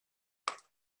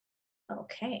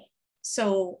 Okay,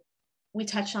 so we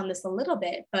touched on this a little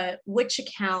bit, but which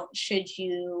account should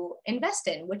you invest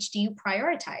in? Which do you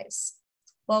prioritize?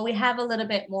 Well, we have a little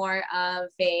bit more of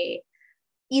a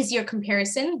easier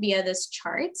comparison via this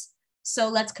chart. So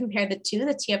let's compare the two,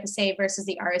 the TFSA versus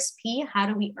the RSP. How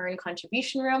do we earn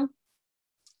contribution room?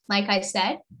 Like I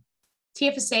said,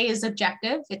 TFSA is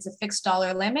objective. It's a fixed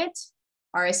dollar limit.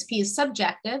 RSP is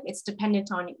subjective. It's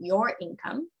dependent on your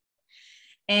income.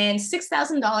 And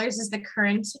 $6,000 is the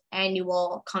current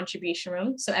annual contribution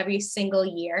room. So every single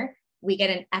year, we get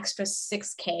an extra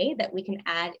 $6K that we can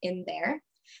add in there.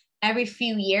 Every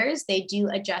few years, they do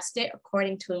adjust it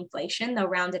according to inflation. They'll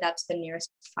round it up to the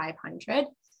nearest 500.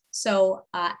 So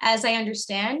as I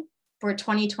understand, for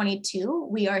 2022,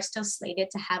 we are still slated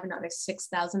to have another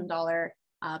 $6,000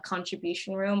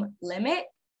 contribution room limit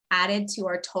added to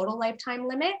our total lifetime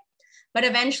limit. But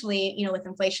eventually, you know, with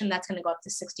inflation, that's going to go up to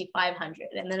 6,500,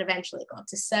 and then eventually go up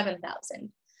to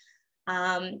 7,000.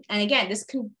 And again, this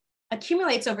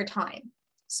accumulates over time.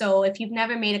 So if you've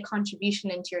never made a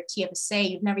contribution into your TFSA,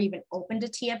 you've never even opened a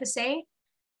TFSA,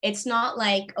 it's not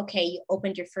like, okay, you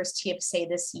opened your first TFSA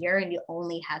this year and you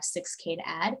only have 6K to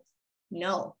add.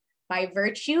 No, by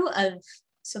virtue of,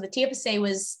 so the TFSA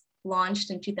was launched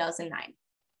in 2009.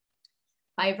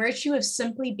 By virtue of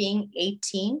simply being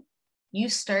 18, you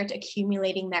start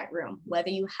accumulating that room, whether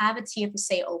you have a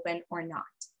TFSA open or not.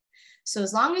 So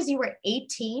as long as you were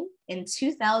 18 in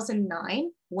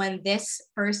 2009, when this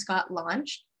first got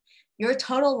launched, your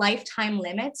total lifetime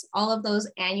limits, all of those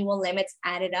annual limits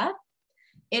added up,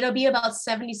 it'll be about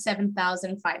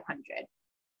 77,500.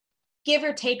 Give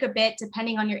or take a bit,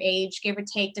 depending on your age, give or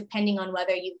take, depending on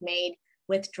whether you've made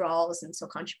withdrawals and so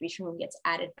contribution room gets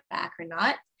added back or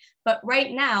not. But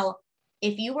right now,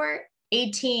 if you were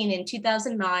 18 in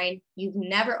 2009, you've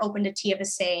never opened a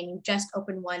TFSA and you just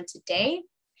opened one today,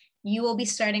 you will be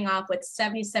starting off with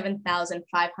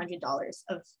 $77,500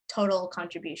 of total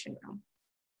contribution room.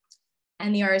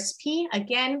 And the RSP,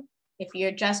 again, if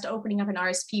you're just opening up an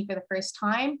RSP for the first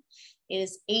time,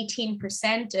 is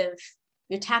 18% of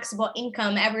your taxable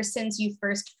income ever since you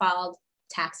first filed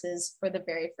taxes for the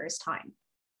very first time.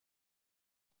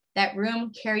 That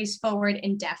room carries forward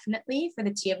indefinitely for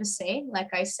the TFSA,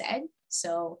 like I said.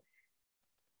 So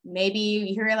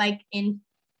maybe you're like in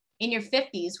your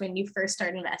 50s when you first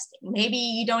start investing. Maybe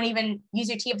you don't even use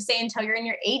your TFSA until you're in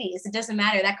your 80s. It doesn't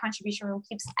matter. That contribution room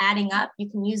keeps adding up. You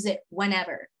can use it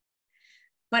whenever.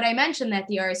 But I mentioned that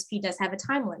the RSP does have a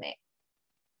time limit.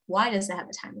 Why does it have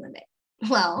a time limit?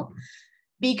 Well,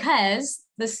 because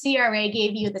the CRA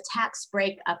gave you the tax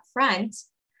break up front,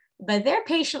 but they're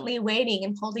patiently waiting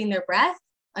and holding their breath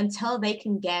until they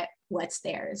can get what's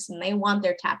theirs, and they want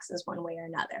their taxes one way or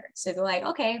another. So they're like,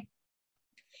 okay,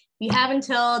 you have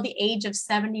until the age of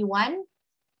 71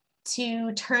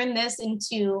 to turn this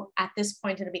into, at this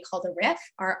point, it'll be called a RIF,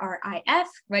 or RIF,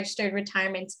 Registered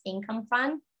Retirement Income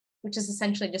Fund, which is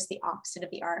essentially just the opposite of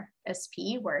the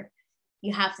RSP, where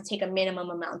you have to take a minimum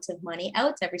amount of money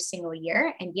out every single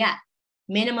year. And yeah,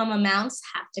 minimum amounts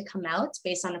have to come out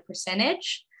based on a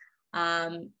percentage,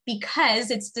 because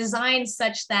it's designed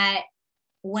such that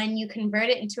when you convert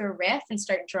it into a RIF and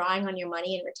start drawing on your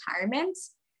money in retirement,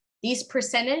 these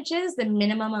percentages, the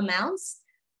minimum amounts,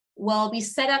 will be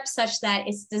set up such that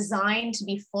it's designed to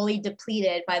be fully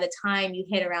depleted by the time you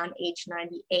hit around age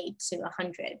 98 to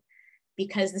 100,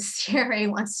 because the CRA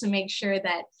wants to make sure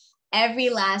that every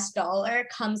last dollar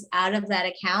comes out of that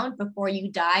account before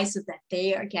you die, so that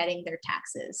they are getting their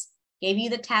taxes. Gave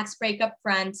you the tax break up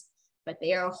front, but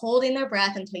they are holding their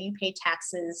breath until you pay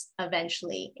taxes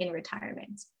eventually in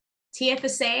retirement.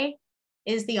 TFSA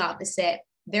is the opposite.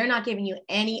 They're not giving you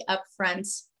any upfront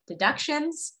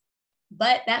deductions,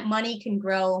 but that money can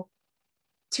grow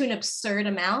to an absurd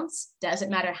amount. Doesn't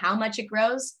matter how much it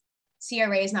grows,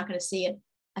 CRA is not going to see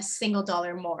a single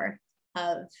dollar more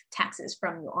of taxes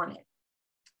from you on it.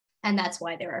 And that's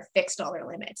why there are fixed dollar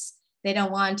limits. They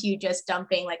don't want you just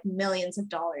dumping like millions of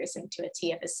dollars into a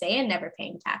TFSA and never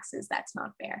paying taxes. That's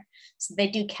not fair. So they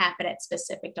do cap it at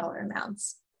specific dollar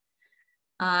amounts.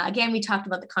 Again, we talked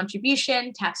about the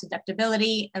contribution, tax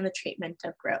deductibility, and the treatment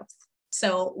of growth.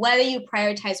 So whether you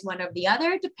prioritize one over the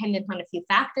other, dependent on a few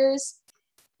factors,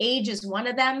 age is one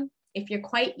of them. If you're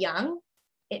quite young,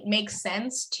 it makes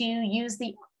sense to use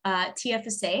the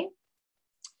TFSA,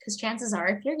 because chances are,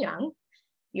 if you're young,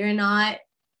 you're not,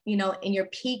 in your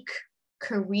peak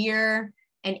career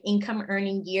and income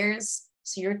earning years.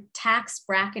 So your tax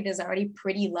bracket is already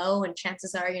pretty low, and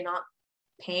chances are you're not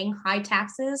paying high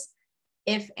taxes,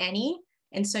 if any.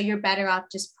 And so you're better off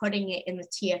just putting it in the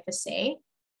TFSA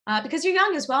because you're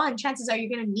young as well. And chances are you're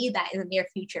going to need that in the near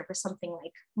future for something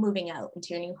like moving out into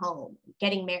your new home,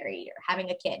 getting married, or having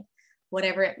a kid,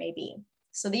 whatever it may be.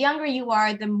 So the younger you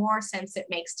are, the more sense it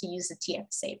makes to use the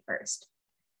TFSA first,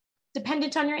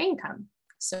 dependent on your income.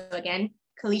 So again,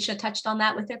 Kalisha touched on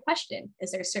that with her question.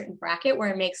 Is there a certain bracket where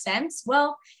it makes sense?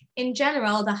 Well, in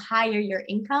general, the higher your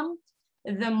income,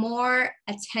 the more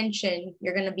attention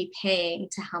you're going to be paying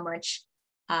to how much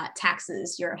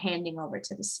taxes you're handing over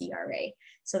to the CRA.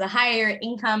 So the higher your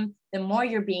income, the more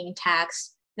you're being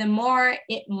taxed, the more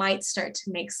it might start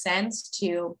to make sense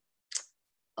to,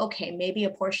 okay, maybe a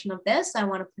portion of this I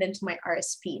want to put into my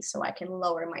RSP so I can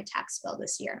lower my tax bill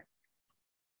this year.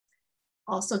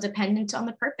 Also dependent on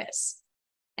the purpose.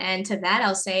 And to that,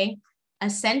 I'll say,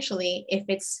 essentially, if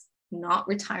it's not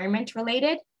retirement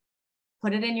related,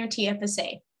 put it in your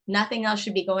TFSA. Nothing else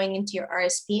should be going into your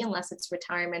RSP unless it's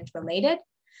retirement related.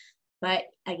 But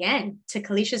again, to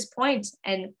Kalisha's point,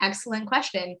 an excellent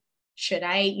question, should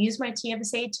I use my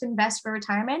TFSA to invest for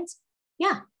retirement?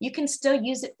 Yeah, you can still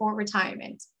use it for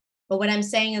retirement. But what I'm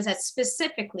saying is that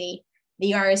specifically,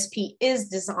 the RSP is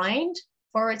designed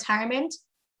for retirement.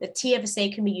 The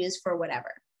TFSA can be used for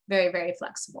whatever. Very, very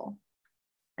flexible.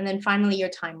 And then finally, your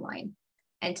timeline.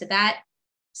 And to that,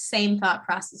 same thought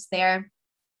process there.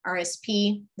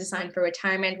 RSP designed for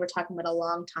retirement. We're talking about a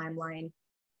long timeline.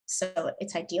 So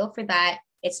it's ideal for that.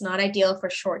 It's not ideal for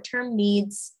short-term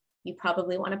needs. You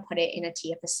probably want to put it in a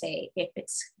TFSA if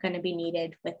it's going to be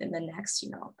needed within the next,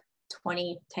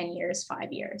 20, 10 years,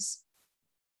 5 years.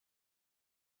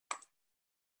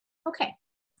 Okay.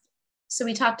 So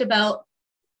we talked about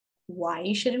why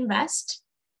you should invest.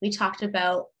 We talked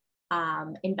about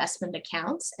investment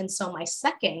accounts. And so my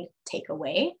second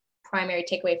takeaway, primary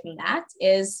takeaway from that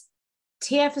is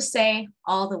TFSA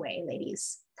all the way,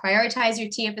 ladies. Prioritize your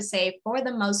TFSA for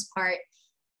the most part,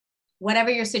 whatever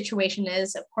your situation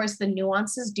is. Of course, the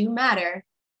nuances do matter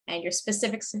and your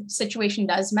specific situation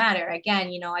does matter.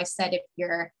 Again, I said if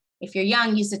you're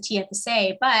young, use the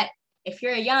TFSA, but if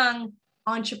you're a young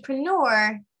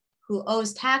entrepreneur who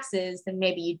owes taxes, then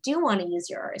maybe you do want to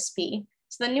use your RSP.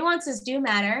 So the nuances do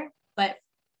matter, but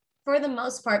for the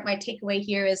most part, my takeaway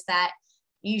here is that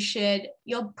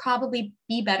you'll probably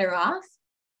be better off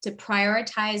to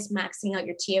prioritize maxing out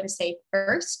your TFSA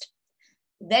first,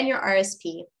 then your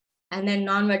RSP, and then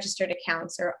non-registered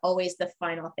accounts are always the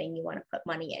final thing you want to put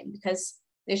money in because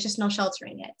there's just no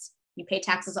sheltering it. You pay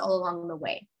taxes all along the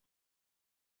way.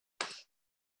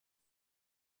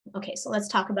 Okay, so let's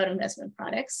talk about investment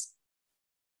products.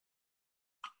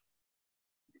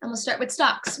 And we'll start with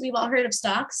stocks. We've all heard of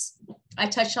stocks. I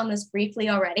touched on this briefly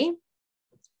already.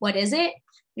 What is it?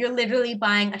 You're literally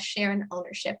buying a share in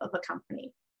ownership of a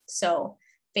company. So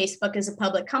Facebook is a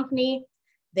public company.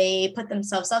 They put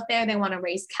themselves out there. They want to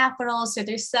raise capital. So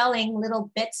they're selling little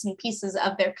bits and pieces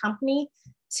of their company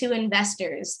to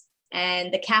investors.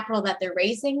 And the capital that they're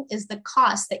raising is the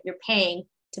cost that you're paying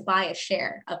to buy a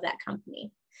share of that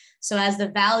company. So as the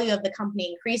value of the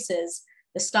company increases,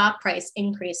 the stock price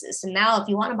increases. So now if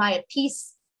you want to buy a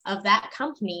piece of that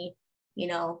company,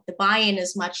 the buy-in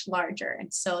is much larger.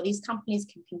 And so these companies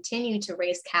can continue to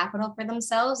raise capital for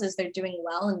themselves as they're doing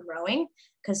well and growing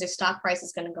because their stock price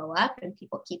is going to go up and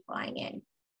people keep buying in.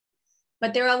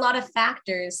 But there are a lot of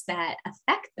factors that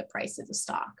affect the price of the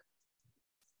stock.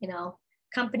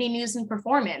 Company news and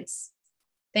performance.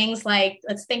 Things like,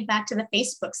 let's think back to the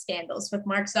Facebook scandals with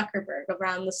Mark Zuckerberg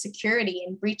around the security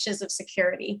and breaches of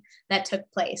security that took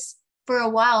place. For a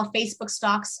while, Facebook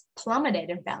stocks plummeted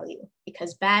in value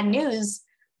because bad news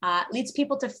leads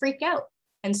people to freak out.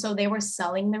 And so they were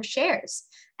selling their shares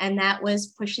and that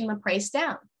was pushing the price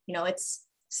down. It's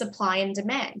supply and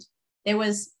demand. There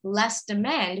was less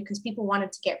demand because people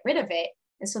wanted to get rid of it.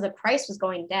 And so the price was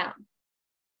going down.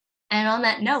 And on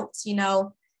that note,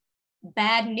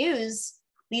 bad news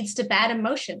leads to bad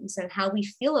emotions and how we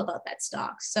feel about that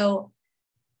stock. So,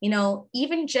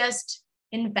 even just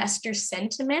investor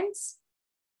sentiments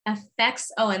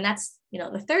affects, and that's,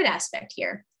 the third aspect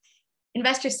here.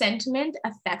 Investor sentiment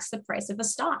affects the price of a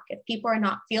stock. If people are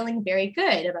not feeling very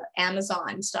good about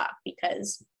Amazon stock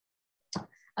because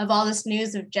of all this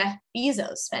news of Jeff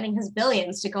Bezos spending his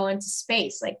billions to go into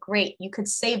space, like, great, you could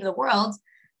save the world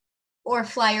or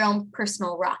fly your own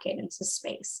personal rocket into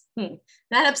space.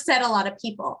 That upset a lot of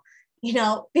people.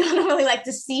 People don't really like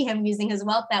to see him using his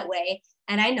wealth that way.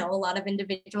 And I know a lot of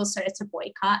individuals started to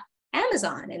boycott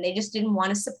Amazon, and they just didn't want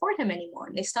to support him anymore,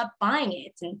 and they stopped buying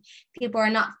it, and people are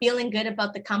not feeling good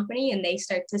about the company and they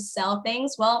start to sell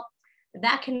things. Well,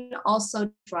 that can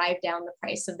also drive down the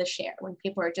price of the share when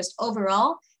people are just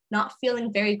overall not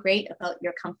feeling very great about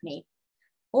your company,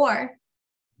 or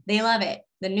they love it.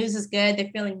 The news is good.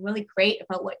 They're feeling really great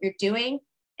about what you're doing.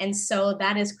 And so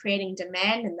that is creating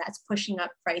demand, and that's pushing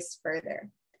up price further.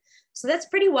 So that's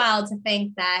pretty wild to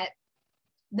think that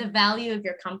the value of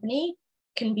your company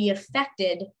can be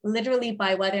affected literally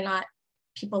by whether or not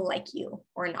people like you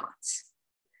or not.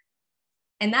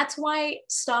 And that's why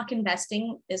stock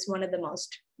investing is one of the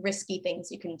most risky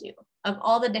things you can do. Of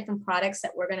all the different products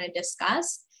that we're going to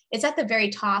discuss, it's at the very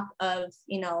top of,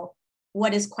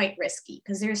 what is quite risky,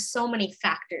 because there's so many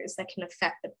factors that can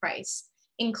affect the price,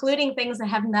 including things that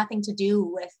have nothing to do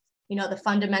with, the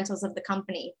fundamentals of the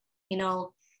company.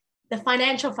 The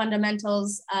financial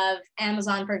fundamentals of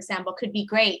Amazon, for example, could be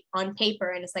great on paper.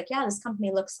 And it's like, yeah, this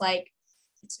company looks like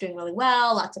it's doing really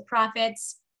well, lots of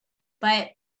profits.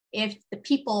 But if the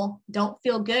people don't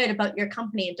feel good about your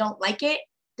company and don't like it,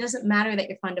 it doesn't matter that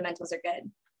your fundamentals are good.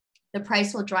 The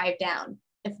price will drive down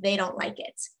if they don't like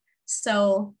it.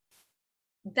 So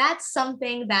that's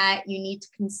something that you need to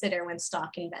consider when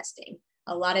stock investing.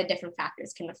 A lot of different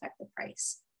factors can affect the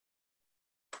price.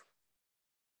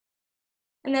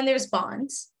 And then there's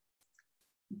bonds.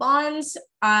 Bonds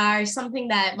are something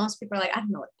that most people are like, I don't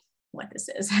know what this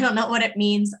is. I don't know what it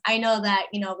means. I know that,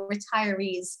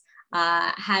 retirees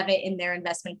have it in their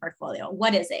investment portfolio.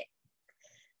 What is it?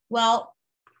 Well,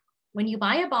 when you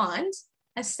buy a bond,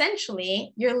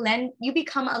 essentially you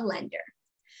become a lender.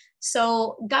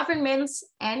 So governments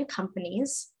and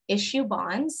companies issue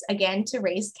bonds, again, to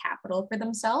raise capital for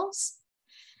themselves.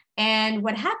 And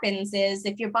what happens is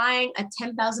if you're buying a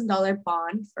 $10,000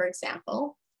 bond, for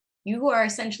example, you are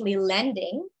essentially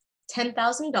lending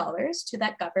 $10,000 to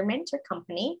that government or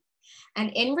company. And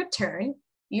in return,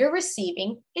 you're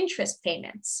receiving interest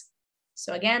payments.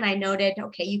 So again, I noted,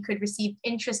 okay, you could receive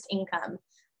interest income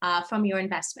from your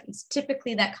investments.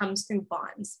 Typically that comes through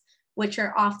bonds, which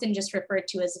are often just referred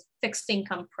to as a fixed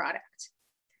income product.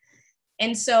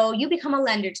 And so you become a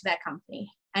lender to that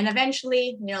company. And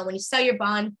eventually, when you sell your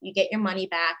bond, you get your money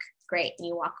back. Great. And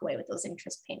you walk away with those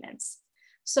interest payments.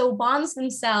 So bonds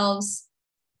themselves,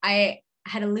 I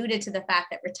had alluded to the fact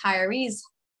that retirees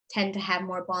tend to have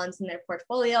more bonds in their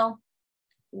portfolio.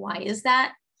 Why is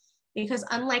that? Because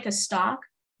unlike a stock,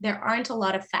 there aren't a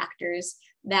lot of factors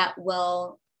that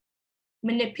will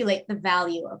manipulate the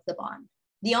value of the bond.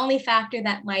 The only factor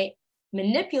that might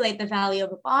manipulate the value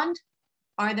of a bond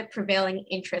are the prevailing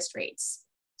interest rates.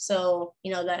 So,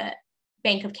 the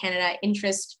Bank of Canada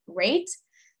interest rate,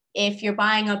 if you're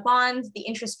buying a bond, the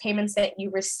interest payments that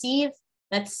you receive,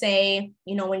 let's say,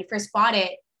 when you first bought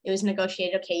it, it was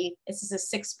negotiated, okay, this is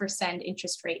a 6%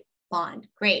 interest rate bond.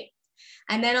 Great.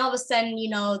 And then all of a sudden,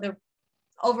 the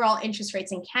overall interest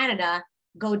rates in Canada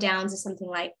go down to something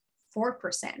like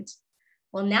 4%.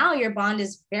 Well, now your bond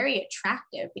is very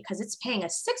attractive because it's paying a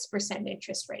 6%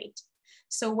 interest rate.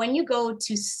 So when you go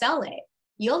to sell it,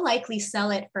 you'll likely sell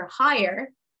it for higher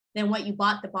than what you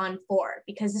bought the bond for,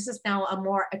 because this is now a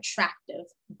more attractive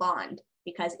bond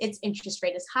because its interest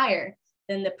rate is higher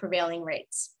than the prevailing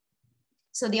rates.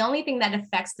 So the only thing that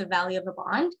affects the value of a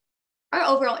bond are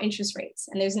overall interest rates.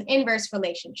 And there's an inverse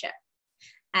relationship.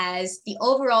 As the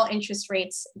overall interest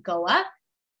rates go up,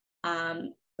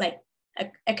 like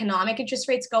economic interest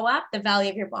rates go up, the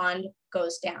value of your bond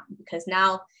goes down, because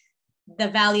now the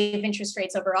value of interest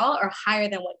rates overall are higher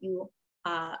than what you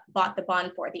bought the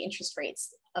bond for, the interest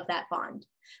rates of that bond.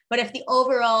 But if the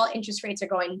overall interest rates are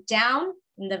going down,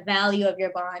 then the value of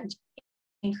your bond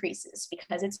increases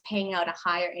because it's paying out a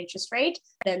higher interest rate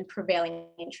than prevailing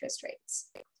interest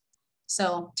rates.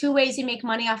 So 2 ways you make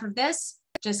money off of this: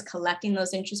 just collecting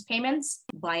those interest payments,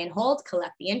 buy and hold,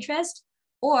 collect the interest,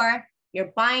 or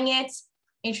you're buying it,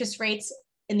 interest rates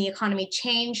in the economy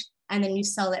change, and then you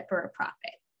sell it for a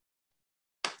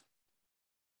profit.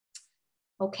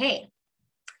 Okay,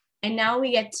 and now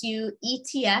we get to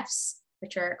ETFs,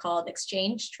 which are called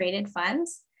exchange traded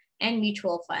funds, and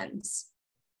mutual funds.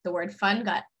 The word fund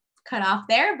got cut off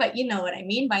there, but you know what I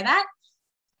mean by that.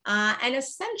 And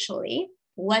essentially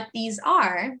what these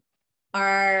are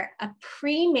a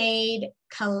pre-made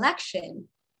collection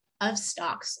of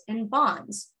stocks and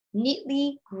bonds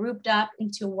neatly grouped up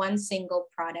into one single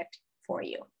product for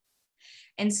you.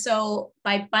 And so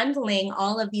by bundling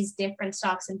all of these different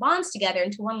stocks and bonds together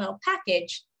into one little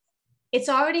package, it's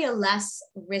already a less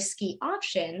risky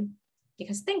option,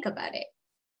 because think about it.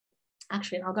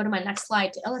 Actually, I'll go to my next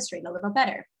slide to illustrate a little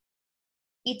better.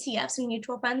 ETFs and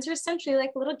mutual funds are essentially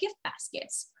like little gift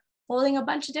baskets holding a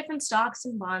bunch of different stocks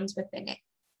and bonds within it.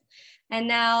 And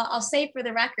now I'll say for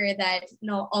the record that,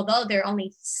 although there are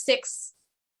only 6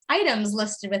 items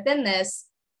listed within this,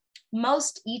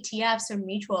 most ETFs or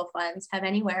mutual funds have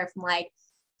anywhere from like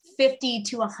 50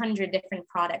 to 100 different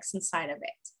products inside of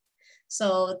it.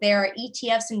 So there are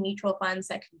ETFs and mutual funds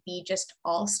that could be just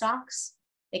all stocks.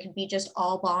 They could be just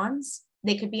all bonds.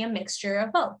 They could be a mixture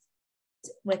of both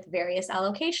with various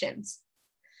allocations.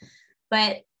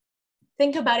 But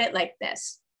think about it like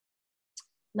this.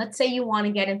 Let's say you want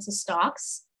to get into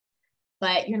stocks,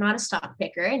 but you're not a stock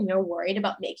picker and you're worried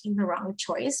about making the wrong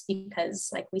choice because,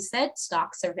 like we said,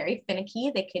 stocks are very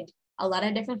finicky. A lot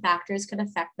of different factors could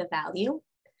affect the value.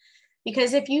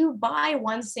 Because if you buy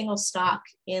one single stock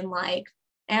in like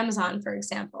Amazon, for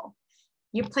example,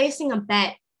 you're placing a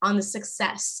bet on the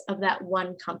success of that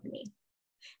one company.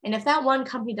 And if that one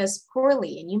company does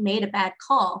poorly and you made a bad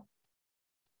call,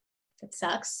 it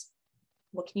sucks.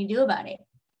 What can you do about it?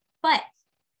 But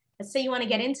let's say you want to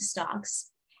get into stocks,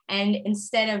 and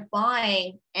instead of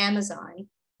buying Amazon,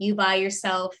 you buy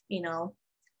yourself,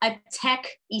 a tech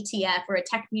ETF or a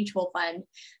tech mutual fund,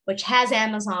 which has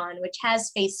Amazon, which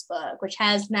has Facebook, which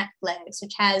has Netflix,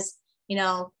 which has,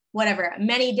 whatever,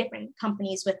 many different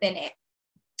companies within it.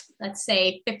 Let's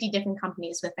say 50 different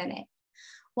companies within it.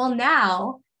 Well,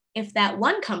 now, if that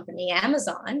one company,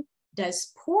 Amazon,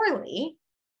 does poorly,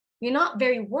 you're not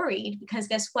very worried because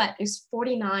guess what? There's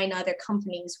 49 other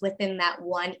companies within that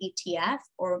one ETF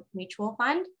or mutual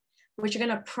fund, which are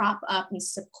going to prop up and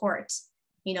support,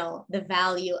 the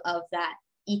value of that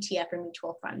ETF or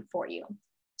mutual fund for you.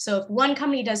 So if one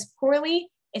company does poorly,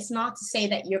 it's not to say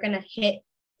that you're going to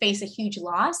face a huge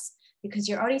loss because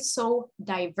you're already so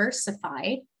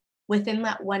diversified within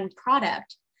that one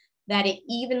product that it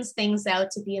evens things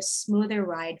out to be a smoother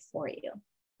ride for you.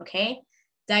 Okay.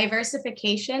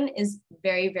 Diversification is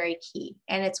very, very key.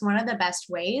 And it's one of the best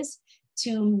ways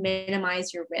to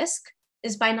minimize your risk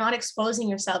is by not exposing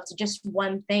yourself to just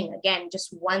one thing. Again, just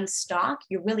one stock.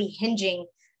 You're really hinging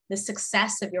the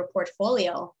success of your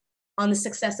portfolio on the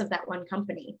success of that one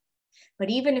company. But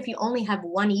even if you only have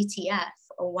one ETF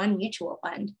or one mutual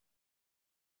fund,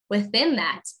 within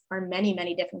that are many,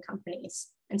 many different companies.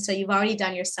 And so you've already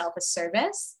done yourself a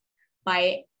service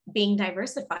by being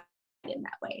diversified in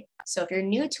that way. So if you're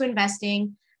new to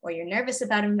investing or you're nervous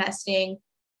about investing,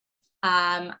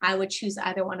 I would choose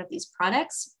either one of these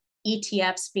products,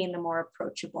 ETFs being the more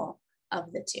approachable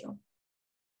of the two.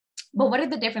 But what are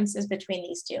the differences between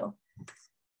these two?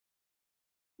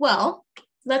 Well,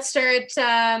 let's start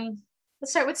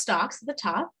with stocks at the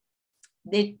top.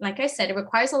 Like I said, it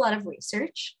requires a lot of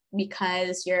research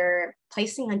because you're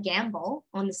placing a gamble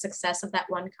on the success of that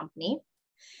one company.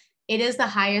 It is the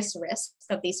highest risk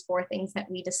of these 4 things that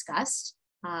we discussed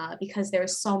because there are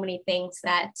so many things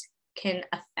that can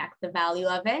affect the value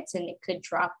of it, and it could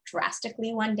drop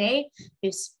drastically one day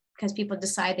because people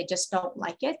decide they just don't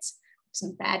like it.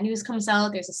 Some bad news comes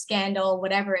out, there's a scandal,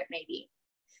 whatever it may be.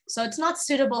 So it's not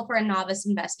suitable for a novice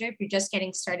investor. If you're just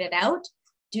getting started out,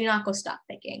 do not go stock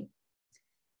picking.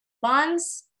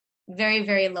 Bonds, very,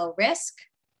 very low risk.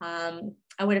 I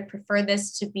would have preferred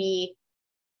this to be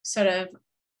sort of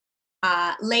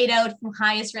laid out from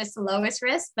highest risk to lowest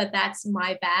risk, but that's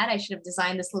my bad. I should have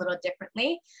designed this a little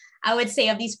differently. I would say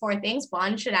of these 4 things,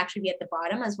 bonds should actually be at the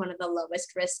bottom as one of the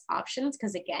lowest risk options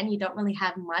because, again, you don't really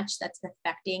have much that's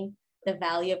affecting the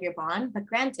value of your bond. But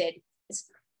granted,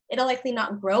 it'll likely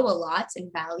not grow a lot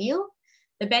in value.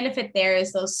 The benefit there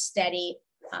is those steady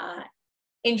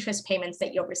interest payments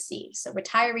that you'll receive. So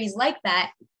retirees like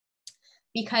that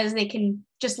because they can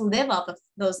just live off of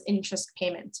those interest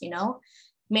payments,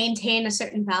 maintain a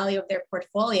certain value of their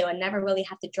portfolio and never really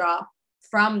have to draw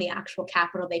from the actual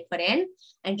capital they put in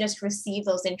and just receive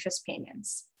those interest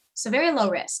payments. So very low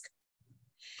risk.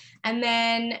 And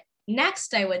then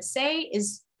next, I would say,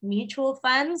 is mutual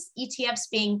funds, ETFs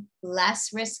being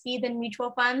less risky than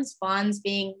mutual funds, bonds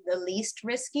being the least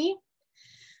risky.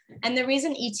 And the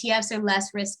reason ETFs are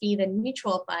less risky than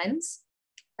mutual funds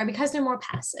are because they're more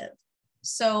passive.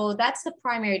 So that's the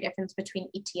primary difference between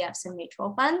ETFs and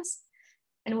mutual funds.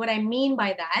 And what I mean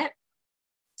by that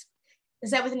is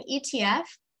that with an ETF,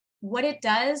 what it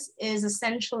does is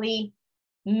essentially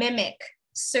mimic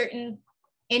certain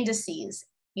indices.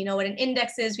 You know what an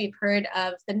index is? We've heard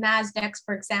of the NASDAQ,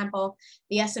 for example,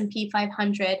 the S&P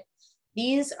 500.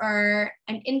 An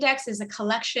index is a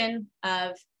collection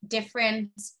of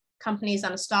different companies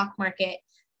on a stock market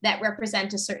that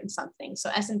represent a certain something.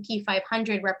 So S&P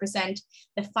 500 represent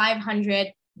the 500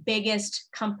 biggest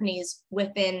companies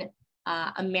within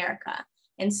America.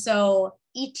 And so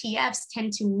ETFs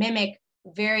tend to mimic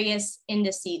various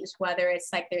indices, whether it's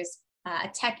like there's a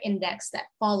tech index that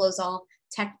follows all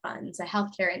tech funds, a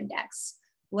healthcare index,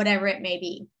 whatever it may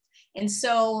be. And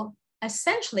so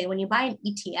essentially, when you buy an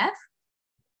ETF,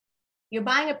 you're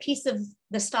buying a piece of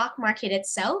the stock market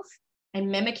itself and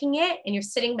mimicking it, and you're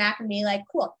sitting back and being like,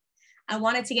 cool, I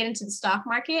wanted to get into the stock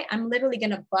market. I'm literally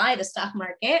going to buy the stock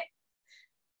market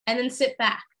and then sit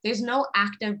back. There's no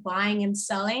active buying and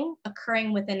selling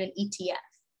occurring within an ETF,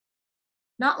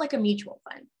 not like a mutual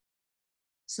fund.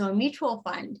 So a mutual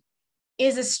fund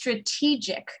is a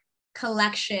strategic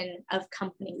collection of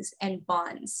companies and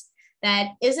bonds that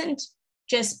isn't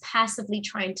just passively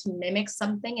trying to mimic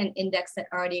something, an index that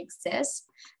already exists.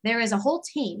 There is a whole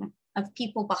team of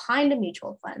people behind a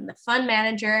mutual fund, the fund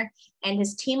manager and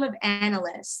his team of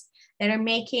analysts that are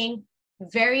making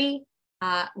very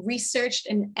researched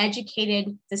and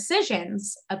educated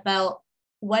decisions about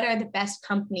what are the best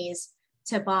companies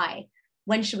to buy.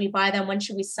 When should we buy them? When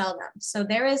should we sell them? So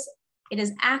it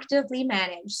is actively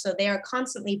managed. So they are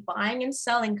constantly buying and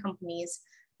selling companies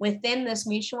within this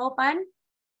mutual fund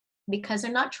because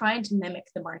they're not trying to mimic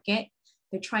the market.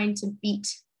 They're trying to beat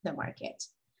the market.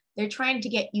 They're trying to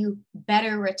get you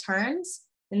better returns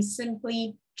than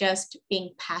simply just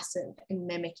being passive and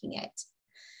mimicking it.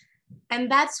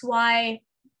 And that's why,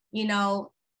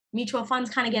 mutual funds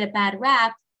kind of get a bad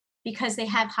rap because they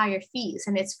have higher fees.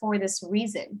 And it's for this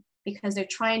reason, because they're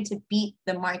trying to beat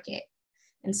the market.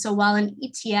 And so while an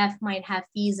ETF might have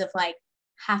fees of like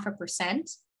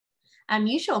 0.5%, a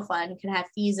mutual fund could have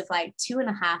fees of like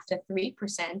 2.5% to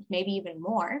 3%, maybe even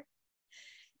more.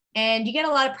 And you get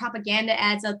a lot of propaganda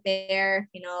ads out there,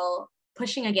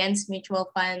 pushing against mutual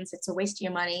funds. It's a waste of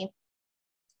your money.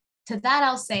 To that,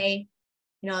 I'll say,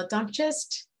 don't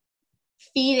just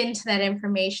feed into that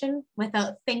information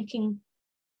without thinking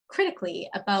critically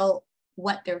about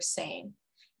what they're saying.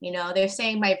 They're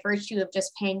saying by virtue of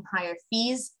just paying higher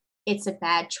fees, it's a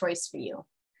bad choice for you.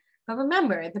 But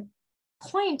remember, the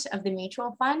point of the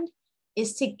mutual fund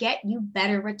is to get you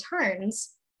better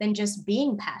returns than just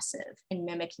being passive and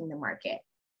mimicking the market.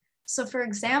 So for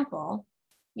example,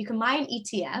 you can buy an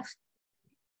ETF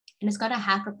and it's got a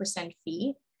 0.5%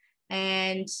 fee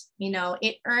and,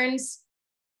 it earns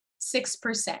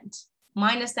 6%.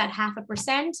 Minus that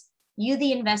 0.5%, you,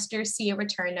 the investor, see a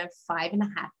return of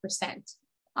 5.5%.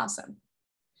 Awesome.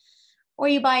 Or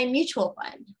you buy a mutual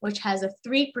fund, which has a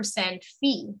 3%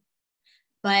 fee.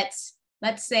 But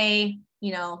let's say,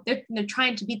 they're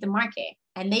trying to beat the market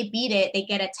and they beat it, they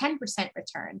get a 10%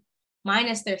 return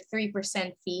minus their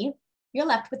 3% fee. You're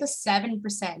left with a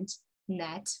 7%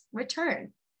 net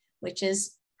return, which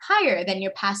is higher than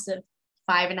your passive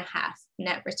 5.5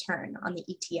 net return on the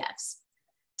ETFs.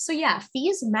 So yeah,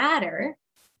 fees matter,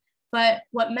 but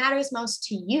what matters most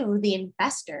to you, the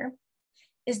investor,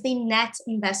 is the net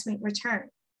investment return.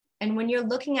 And when you're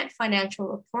looking at financial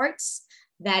reports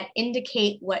that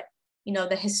indicate what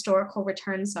the historical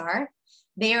returns are,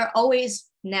 they are always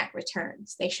net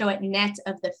returns. They show it net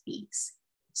of the fees.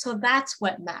 So that's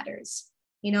what matters.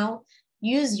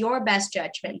 Use your best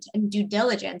judgment and due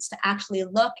diligence to actually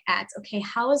look at, okay,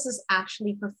 how is this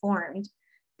actually performed?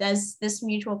 Does this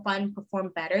mutual fund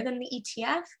perform better than the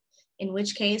ETF? In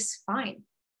which case, fine.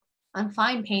 I'm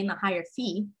fine paying the higher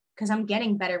fee because I'm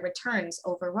getting better returns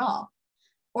overall.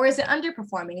 Or is it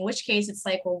underperforming? In which case it's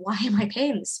like, well, why am I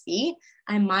paying this fee?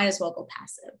 I might as well go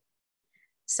passive.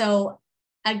 So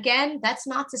again, that's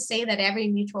not to say that every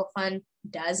mutual fund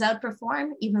does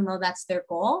outperform, even though that's their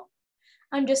goal.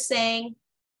 I'm just saying,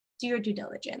 do your due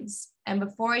diligence. And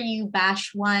before you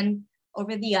bash one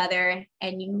over the other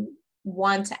and you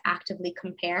want to actively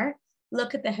compare,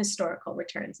 look at the historical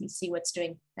returns and see what's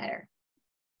doing better.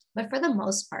 But for the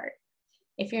most part,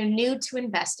 if you're new to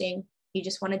investing, you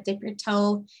just want to dip your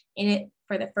toe in it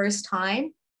for the first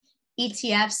time,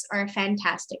 ETFs are a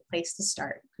fantastic place to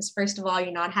start. Because first of all,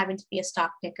 you're not having to be a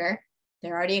stock picker.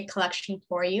 They're already a collection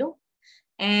for you.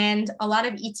 And a lot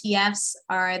of ETFs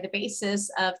are the basis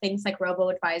of things like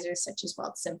robo-advisors such as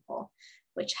Wealthsimple,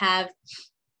 which have,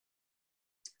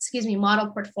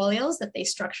 model portfolios that they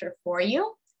structure for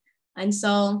you. And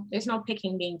so there's no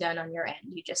picking being done on your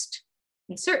end. You just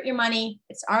insert your money.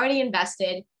 It's already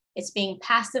invested. It's being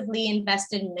passively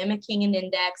invested, mimicking an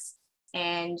index,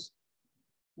 and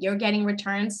you're getting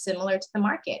returns similar to the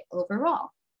market overall.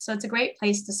 So it's a great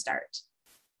place to start.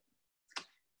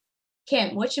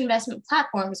 Kim, which investment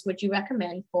platforms would you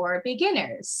recommend for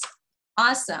beginners?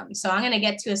 Awesome. So I'm going to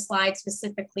get to a slide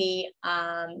specifically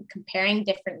comparing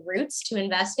different routes to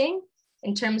investing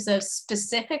in terms of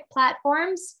specific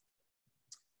platforms.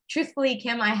 Truthfully,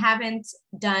 Kim, I haven't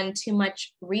done too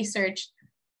much research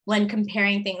when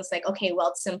comparing things like, okay,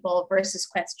 Wealthsimple versus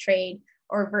Quest Trade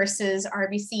or versus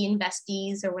RBC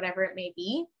investees or whatever it may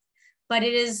be. But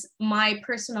it is my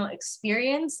personal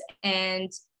experience and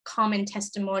common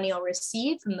testimonial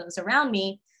received from those around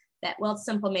me that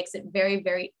Wealthsimple makes it very,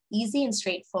 very easy and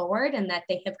straightforward, and that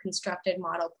they have constructed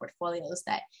model portfolios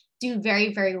that do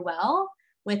very, very well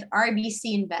with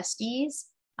RBC investees,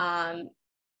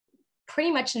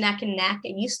 pretty much neck and neck.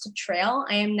 It used to trail.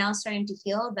 I am now starting to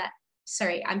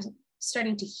I'm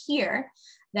starting to hear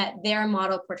that their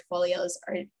model portfolios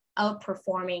are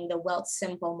outperforming the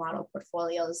Wealthsimple model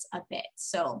portfolios a bit.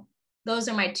 So those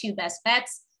are my two best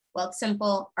bets: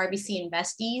 Wealthsimple, RBC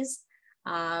investees.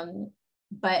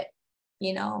 But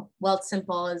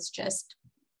Wealthsimple is just,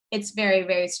 it's very,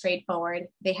 very straightforward.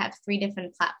 They have 3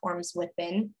 different platforms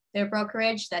within their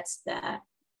brokerage. That's the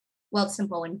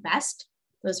Wealthsimple Invest.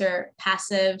 Those are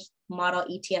passive model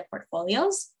ETF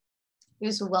portfolios.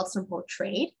 There's a Wealthsimple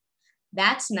Trade.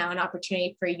 That's now an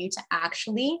opportunity for you to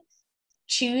actually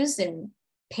choose and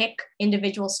pick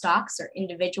individual stocks or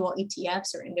individual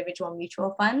ETFs or individual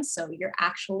mutual funds. So you're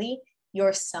actually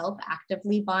yourself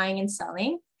actively buying and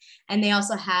selling. And they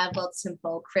also have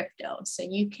Wealthsimple Crypto. So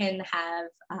you can have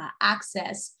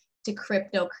access to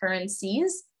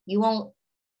cryptocurrencies. You won't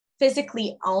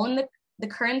physically own the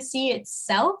currency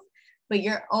itself, but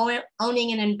you're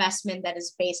owning an investment that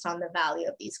is based on the value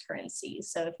of these currencies.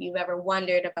 So if you've ever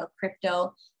wondered about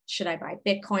crypto, should I buy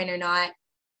Bitcoin or not?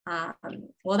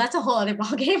 Well, that's a whole other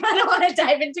ballgame. I don't want to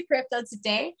dive into crypto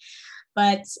today,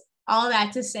 but all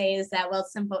that to say is that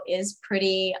Wealthsimple is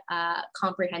pretty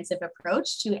comprehensive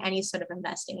approach to any sort of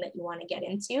investing that you want to get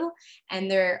into. And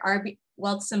their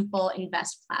Wealthsimple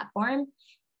Invest platform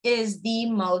is the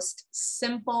most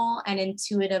simple and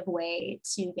intuitive way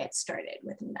to get started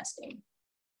with investing.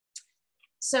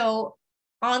 So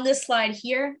on this slide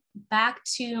here, back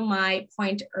to my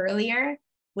point earlier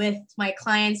with my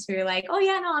clients who are like, oh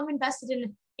yeah, no, I'm invested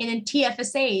in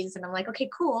TFSAs. And I'm like, okay,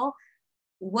 cool.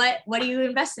 What are you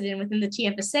invested in within the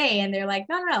TFSA? And they're like,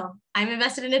 no, I'm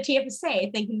invested in a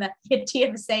TFSA, thinking that a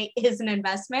TFSA is an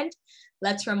investment.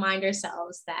 Let's remind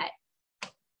ourselves that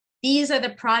these are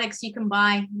the products you can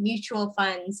buy: mutual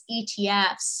funds,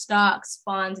 ETFs, stocks,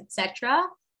 bonds, etc.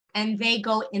 And they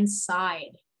go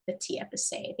inside the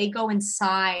TFSA. They go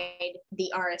inside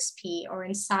the RSP or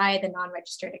inside the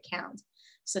non-registered account.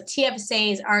 So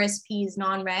TFSAs, RSPs,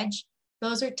 non-reg,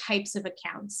 those are types of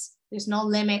accounts. There's no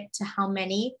limit to how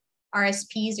many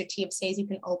RSPs or TFSAs you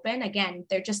can open. Again,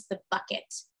 they're just the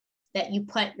bucket that you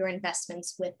put your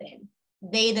investments within.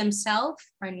 They themselves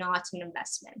are not an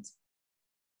investment.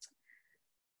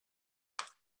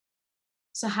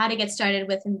 So how to get started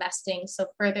with investing. So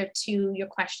further to your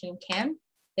question, Kim,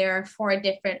 there are 4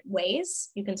 different ways.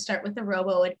 You can start with a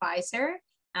robo-advisor,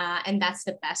 and that's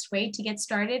the best way to get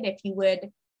started if you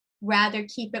would rather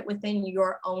keep it within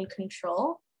your own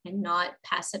control and not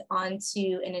pass it on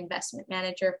to an investment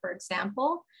manager, for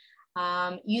example.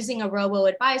 Using a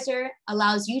robo-advisor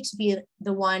allows you to be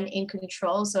the one in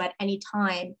control. So at any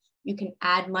time, you can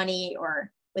add money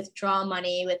or withdraw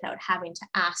money without having to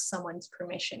ask someone's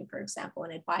permission, for example,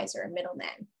 an advisor, a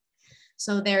middleman.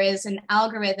 So there is an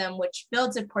algorithm which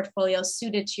builds a portfolio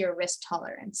suited to your risk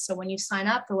tolerance. So when you sign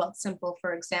up for Wealthsimple,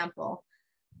 for example,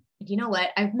 you know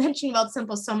what? I've mentioned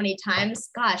Wealthsimple so many times.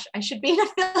 Gosh, I should be an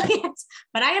affiliate,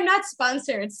 but I am not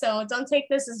sponsored. So don't take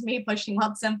this as me pushing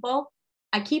Wealthsimple.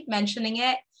 I keep mentioning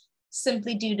it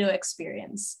simply due to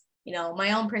experience.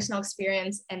 My own personal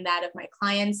experience and that of my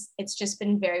clients. It's just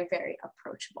been very, very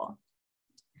approachable.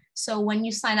 So when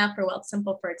you sign up for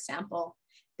Wealthsimple, for example,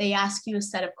 they ask you a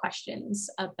set of questions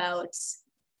about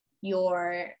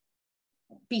your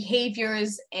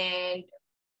behaviors and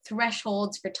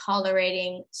thresholds for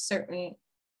tolerating certain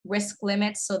risk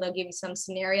limits. So they'll give you some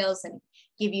scenarios and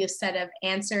give you a set of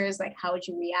answers, like how would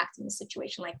you react in a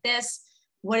situation like this?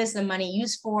 What is the money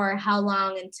used for? How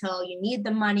long until you need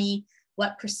the money?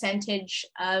 What percentage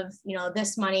of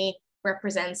this money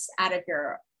represents out of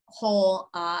your whole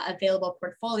available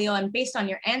portfolio? And based on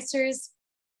your answers,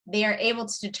 they are able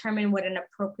to determine what an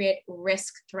appropriate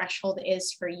risk threshold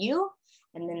is for you.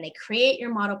 And then they create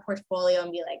your model portfolio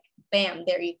and be like, bam,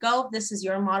 there you go. This is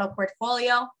your model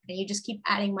portfolio. And you just keep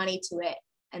adding money to it.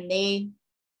 And they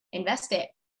invest it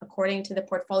according to the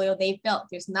portfolio they've built.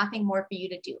 There's nothing more for you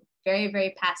to do. Very,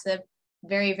 very passive,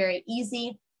 very, very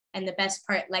easy. And the best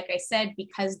part, like I said,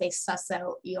 because they suss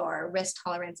out your risk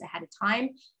tolerance ahead of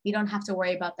time, you don't have to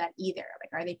worry about that either.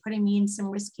 Like, are they putting me in some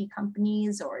risky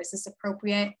companies, or is this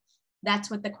appropriate? That's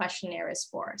what the questionnaire is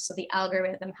for. So the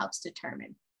algorithm helps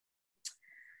determine.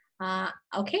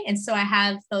 Okay, and so I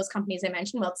have those companies I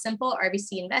mentioned: Wealthsimple,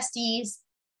 RBC Investees,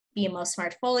 BMO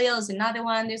Smartfolio is another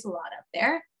one. There's a lot up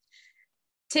there.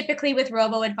 Typically with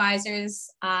robo-advisors,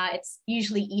 it's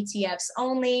usually ETFs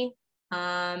only.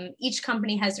 Each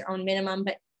company has their own minimum,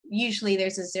 but usually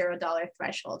there's a $0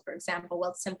 threshold. For example,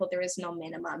 Wealthsimple, there is no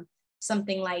minimum.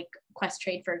 Something like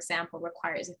Questrade, for example,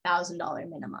 requires a $1,000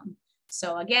 minimum.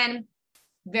 So again,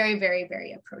 very, very,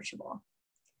 very approachable.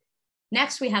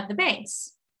 Next, we have the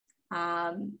banks.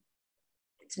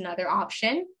 It's another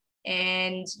option,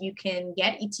 and you can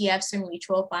get ETFs or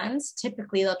mutual funds.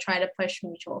 Typically, they'll try to push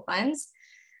mutual funds.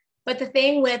 But the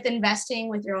thing with investing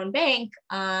with your own bank,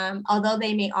 although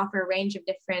they may offer a range of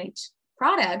different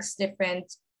products,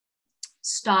 different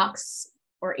stocks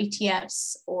or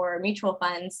ETFs or mutual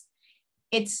funds,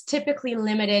 it's typically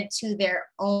limited to their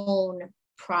own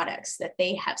products that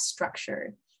they have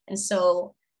structured. And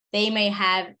so they may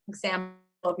have, example,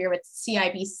 if you're with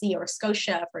CIBC or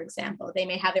Scotia, for example, they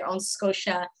may have their own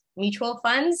Scotia mutual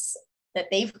funds that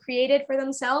they've created for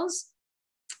themselves,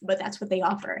 but that's what they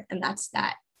offer, and that's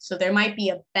that. So there might be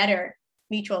a better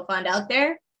mutual fund out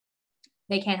there.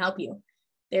 They can't help you.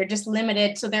 They're just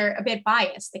limited, so they're a bit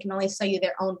biased. They can only sell you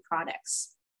their own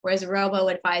products, whereas a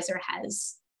robo-advisor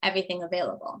has everything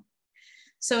available.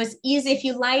 So it's easy if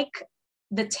you like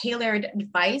the tailored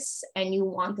advice and you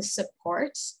want the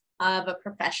support of a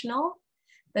professional,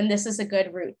 then this is a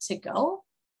good route to go,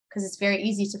 because it's very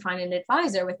easy to find an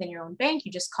advisor within your own bank.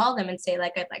 You just call them and say,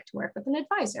 like, I'd like to work with an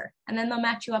advisor, and then they'll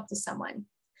match you up to someone.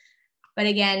 But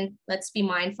again, let's be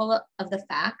mindful of the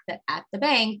fact that at the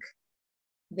bank,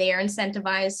 they are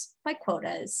incentivized by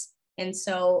quotas. And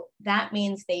so that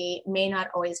means they may not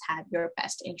always have your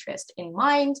best interest in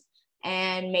mind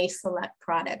and may select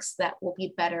products that will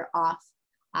be better off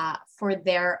for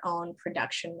their own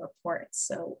production reports.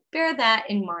 So bear that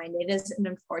in mind. It is an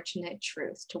unfortunate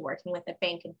truth to working with a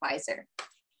bank advisor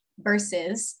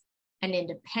versus an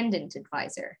independent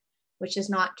advisor, which is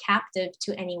not captive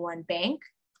to any one bank.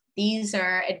 These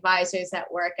are advisors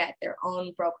that work at their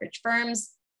own brokerage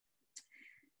firms.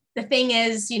 The thing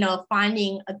is,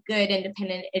 finding a good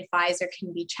independent advisor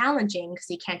can be challenging because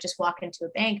you can't just walk into a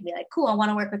bank and be like, cool, I want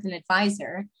to work with an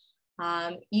advisor.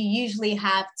 You usually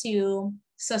have to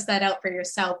suss that out for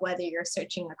yourself, whether you're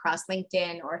searching across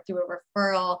LinkedIn or through a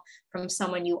referral from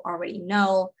someone you already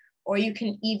know, or you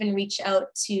can even reach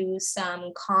out to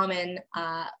some common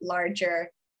larger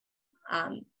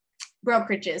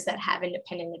brokerages that have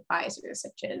independent advisors,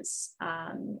 such as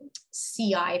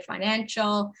CI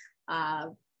Financial,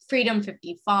 Freedom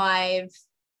 55,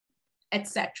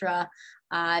 etc.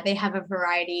 They have a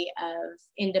variety of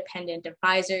independent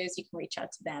advisors. You can reach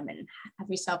out to them and have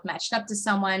yourself matched up to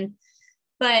someone.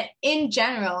 But in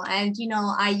general, and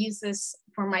I use this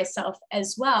for myself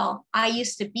as well, I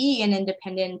used to be an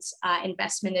independent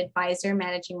investment advisor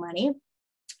managing money.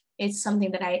 It's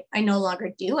something that I no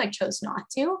longer do. I chose not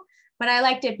to, but I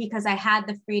liked it because I had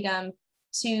the freedom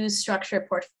to structure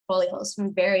portfolios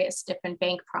from various different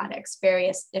bank products,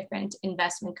 various different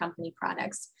investment company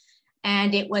products.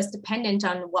 And it was dependent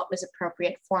on what was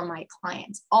appropriate for my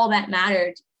clients. All that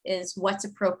mattered is what's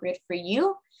appropriate for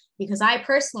you, because I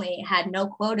personally had no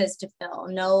quotas to fill,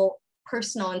 no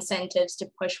personal incentives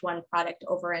to push one product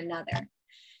over another.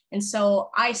 And so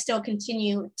I still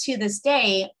continue to this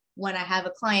day, when I have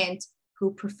a client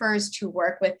who prefers to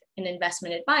work with an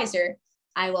investment advisor,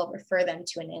 I will refer them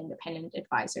to an independent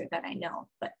advisor that I know.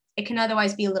 But it can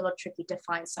otherwise be a little tricky to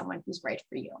find someone who's right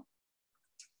for you.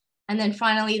 And then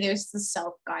finally, there's the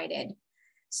self-guided.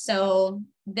 So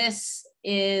this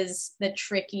is the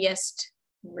trickiest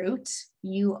route.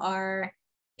 You are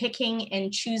picking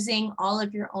and choosing all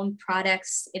of your own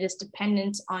products. It is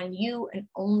dependent on you and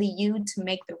only you to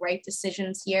make the right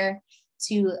decisions here,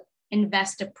 to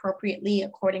invest appropriately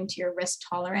according to your risk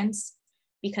tolerance.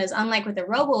 Because unlike with a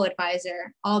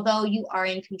robo-advisor, although you are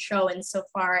in control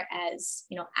insofar as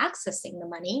accessing the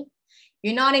money,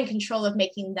 you're not in control of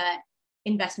making the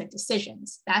investment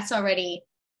decisions. That's already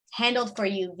handled for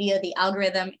you via the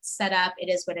algorithm. It's set up. It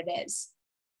is what it is.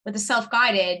 With the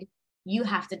self-guided, you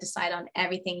have to decide on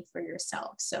everything for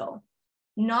yourself. So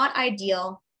not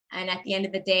ideal. And at the end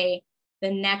of the day,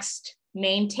 the next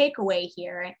main takeaway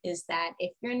here is that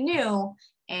if you're new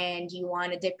and you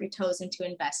want to dip your toes into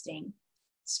investing,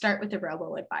 start with a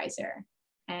robo-advisor.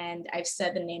 And I've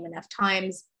said the name enough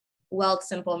times.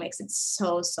 Wealthsimple makes it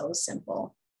so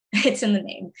simple. It's in the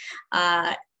name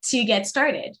to get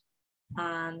started.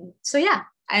 So yeah,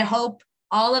 I hope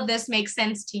all of this makes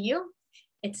sense to you.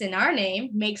 It's in our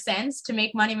name, makes sense, to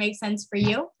make money make sense for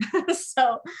you.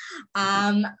 So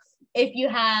if you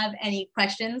have any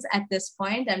questions at this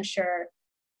point, I'm sure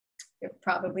you're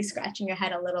probably scratching your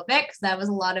head a little bit because that was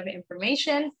a lot of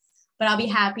information, but I'll be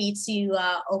happy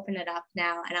to open it up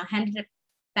now, and I'll hand it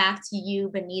back to you,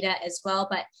 Benita, as well.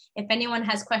 But if anyone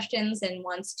has questions and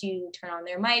wants to turn on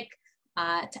their mic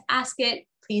to ask it,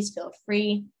 please feel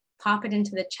free, pop it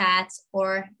into the chats,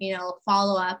 or,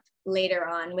 follow up later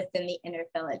on within the Inner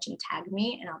Village and tag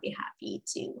me, and I'll be happy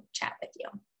to chat with you.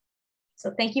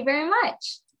 So thank you very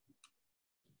much.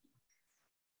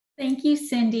 Thank you,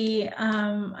 Cindy.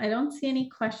 I don't see any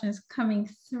questions coming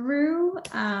through,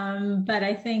 but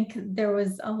I think there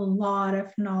was a lot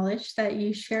of knowledge that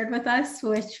you shared with us,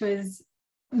 which was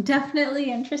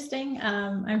definitely interesting.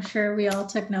 I'm sure we all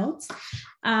took notes.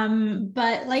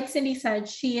 But like Cindy said,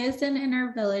 she is in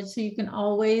Inner Village, so you can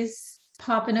always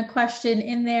pop in a question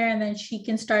in there, and then she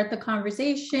can start the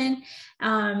conversation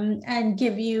and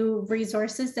give you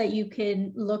resources that you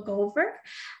can look over.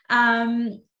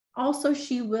 Also,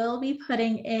 she will be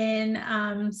putting in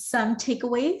some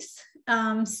takeaways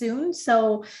soon.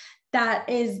 So that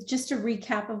is just a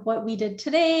recap of what we did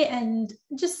today and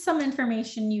just some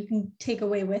information you can take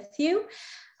away with you.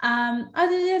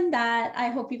 Other than that, I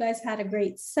hope you guys had a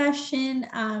great session.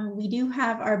 We do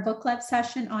have our book club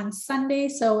session on Sunday.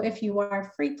 So if you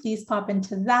are free, please pop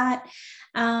into that.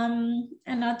 And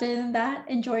other than that,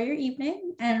 enjoy your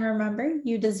evening. And remember,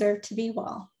 you deserve to be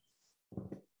well.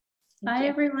 Bye,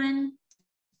 everyone.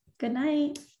 Good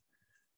night.